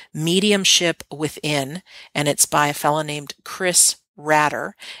called Mediumship Within, and it's by a fellow named Chris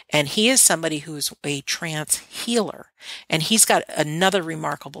Ratter, and he is somebody who's a trance healer. And he's got another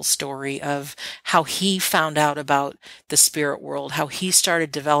remarkable story of how he found out about the spirit world, how he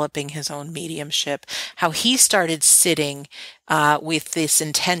started developing his own mediumship, how he started sitting with this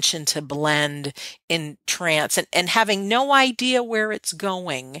intention to blend in trance and having no idea where it's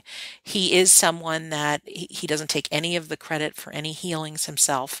going. He is someone that he doesn't take any of the credit for any healings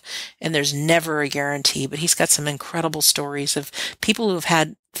himself, and there's never a guarantee, but he's got some incredible stories of people who have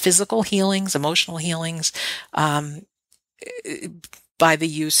had physical healings, emotional healings, by the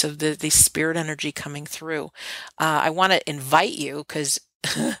use of the spirit energy coming through. I want to invite you because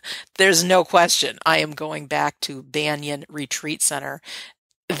there's no question I am going back to Banyan Retreat Center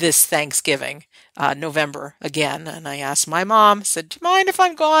this Thanksgiving, November again. And I asked my mom, said, do you mind if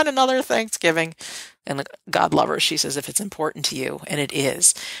I'm gone another Thanksgiving? And God love her, she says, if it's important to you, and it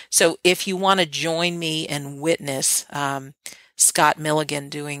is. So if you want to join me and witness Scott Milligan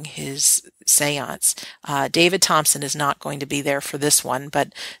doing his seance, David Thompson is not going to be there for this one,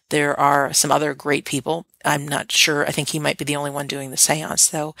 but there are some other great people. I'm not sure. I think he might be the only one doing the seance,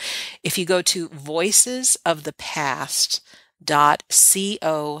 though. If you go to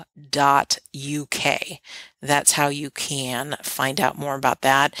voicesofthepast.co.uk. That's how you can find out more about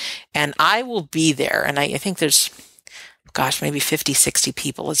that. And I will be there. And I think there's, maybe 50, 60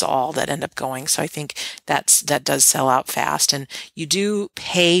 people is all that end up going. So I think that does sell out fast. And you do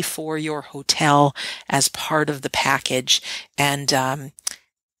pay for your hotel as part of the package. And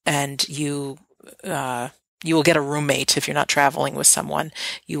you will get a roommate if you're not traveling with someone.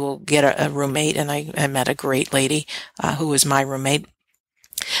 You will get a roommate, and I met a great lady who was my roommate.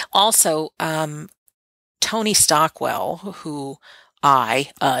 Also, Tony Stockwell, who I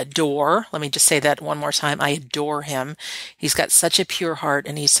adore. Let me just say that one more time. I adore him. He's got such a pure heart,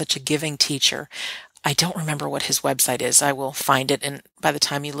 and he's such a giving teacher. I don't remember what his website is. I will find it, and by the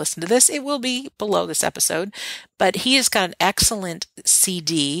time you listen to this, it will be below this episode. But he has got an excellent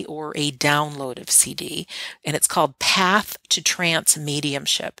CD, or a download of CD, and it's called Path to Trance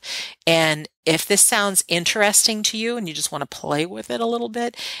Mediumship. And if this sounds interesting to you and you just want to play with it a little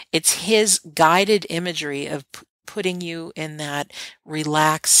bit, it's his guided imagery of putting you in that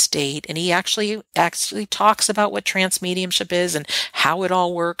relaxed state. And he actually talks about what trance mediumship is and how it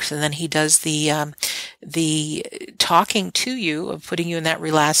all works. And then he does the talking to you of putting you in that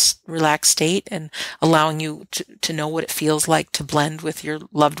relaxed state and allowing you to know what it feels like to blend with your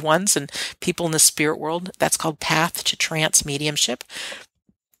loved ones and people in the spirit world. That's called Path to Trance Mediumship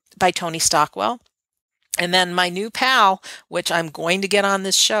by Tony Stockwell. And then my new pal, which I'm going to get on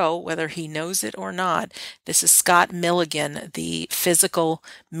this show, whether he knows it or not, this is Scott Milligan, the physical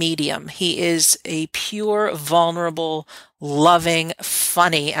medium. He is a pure, vulnerable, loving,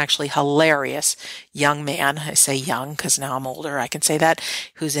 funny, actually hilarious young man. I say young because now I'm older. I can say that,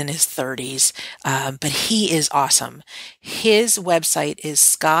 who's in his 30s. But he is awesome. His website is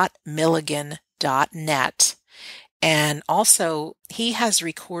scottmilligan.net. And also, he has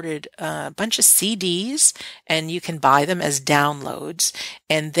recorded a bunch of CDs, and you can buy them as downloads.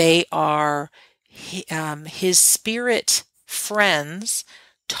 And they are his spirit friends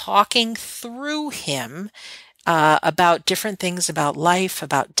talking through him about different things about life,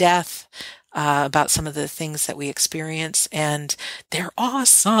 about death, about some of the things that we experience. And they're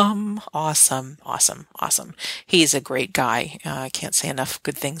awesome, awesome, awesome, awesome. He's a great guy. I can't say enough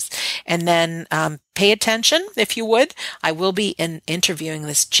good things. And then pay attention, if you would. I will be interviewing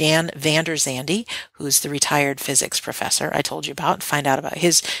this Jan Vanderzandy, who's the retired physics professor I told you about. Find out about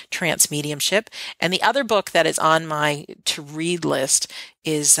his trance mediumship. And the other book that is on my to-read list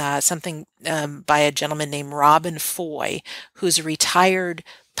is something by a gentleman named Robin Foy, who's a retired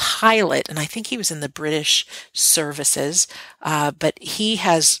pilot, and I think he was in the British services, but he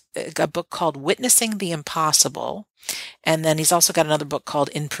has a book called Witnessing the Impossible. And then he's also got another book called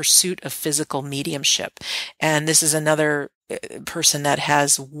In Pursuit of Physical Mediumship. And this is another person that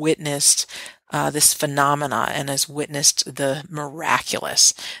has witnessed this phenomena and has witnessed the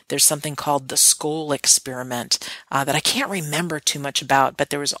miraculous. There's something called the Skoll experiment that I can't remember too much about, but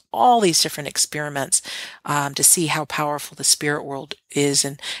there was all these different experiments to see how powerful the spirit world is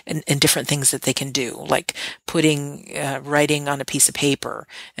and different things that they can do, like putting writing on a piece of paper,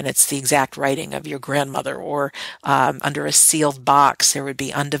 and it's the exact writing of your grandmother, or under a sealed box there would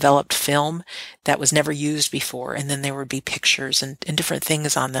be undeveloped film that was never used before, and then there would be pictures and different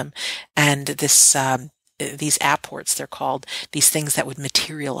things on them, and this these apports, they're called, these things that would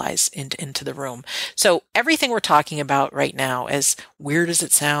materialize into the room. So everything we're talking about right now, as weird as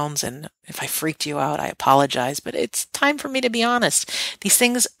it sounds, and if I freaked you out, I apologize, but it's time for me to be honest. These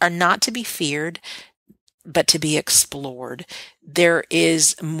things are not to be feared. but to be explored. There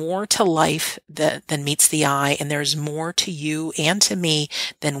is more to life than meets the eye, and there's more to you and to me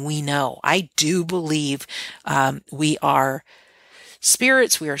than we know. I do believe we are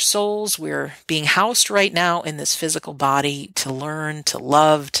spirits, we are souls, we're being housed right now in this physical body to learn, to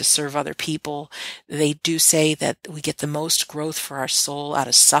love, to serve other people. They do say that we get the most growth for our soul out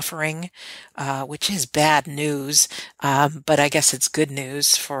of suffering, which is bad news, but I guess it's good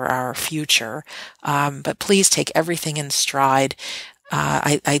news for our future. But please take everything in stride.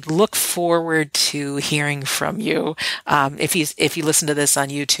 I look forward to hearing from you. If you listen to this on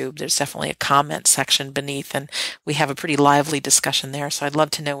YouTube, there's definitely a comment section beneath, and we have a pretty lively discussion there. So I'd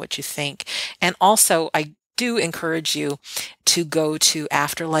love to know what you think. And also, I do encourage you to go to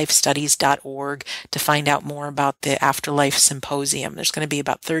afterlifestudies.org to find out more about the Afterlife Symposium. There's going to be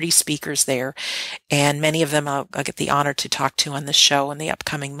about 30 speakers there, and many of them I'll get the honor to talk to on the show in the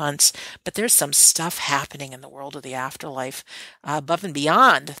upcoming months. But there's some stuff happening in the world of the afterlife above and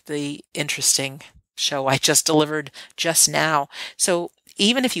beyond the interesting show I just delivered just now. So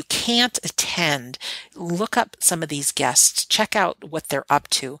even if you can't attend, look up some of these guests, check out what they're up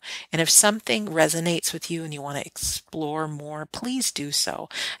to. And if something resonates with you and you want to explore more, please do so.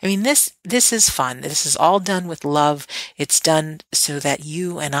 I mean, this is fun. This is all done with love. It's done so that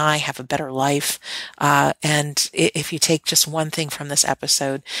you and I have a better life. And if you take just one thing from this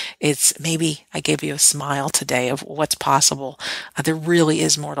episode, it's maybe I gave you a smile today of what's possible. There really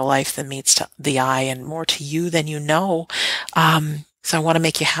is more to life than meets to the eye, and more to you than you know. So I want to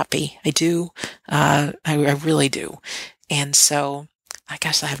make you happy. I do. I really do. And so I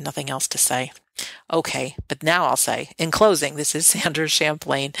guess I have nothing else to say. Okay, but now I'll say, in closing, this is Sandra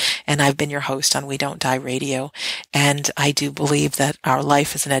Champlain, and I've been your host on We Don't Die Radio. And I do believe that our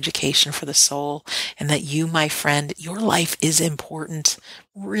life is an education for the soul, and that you, my friend, your life is important,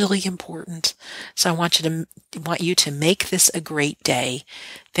 really important. So I want you to make this a great day.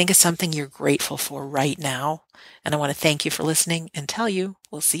 Think of something you're grateful for right now. And I want to thank you for listening and tell you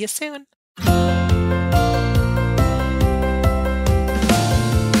we'll see you soon.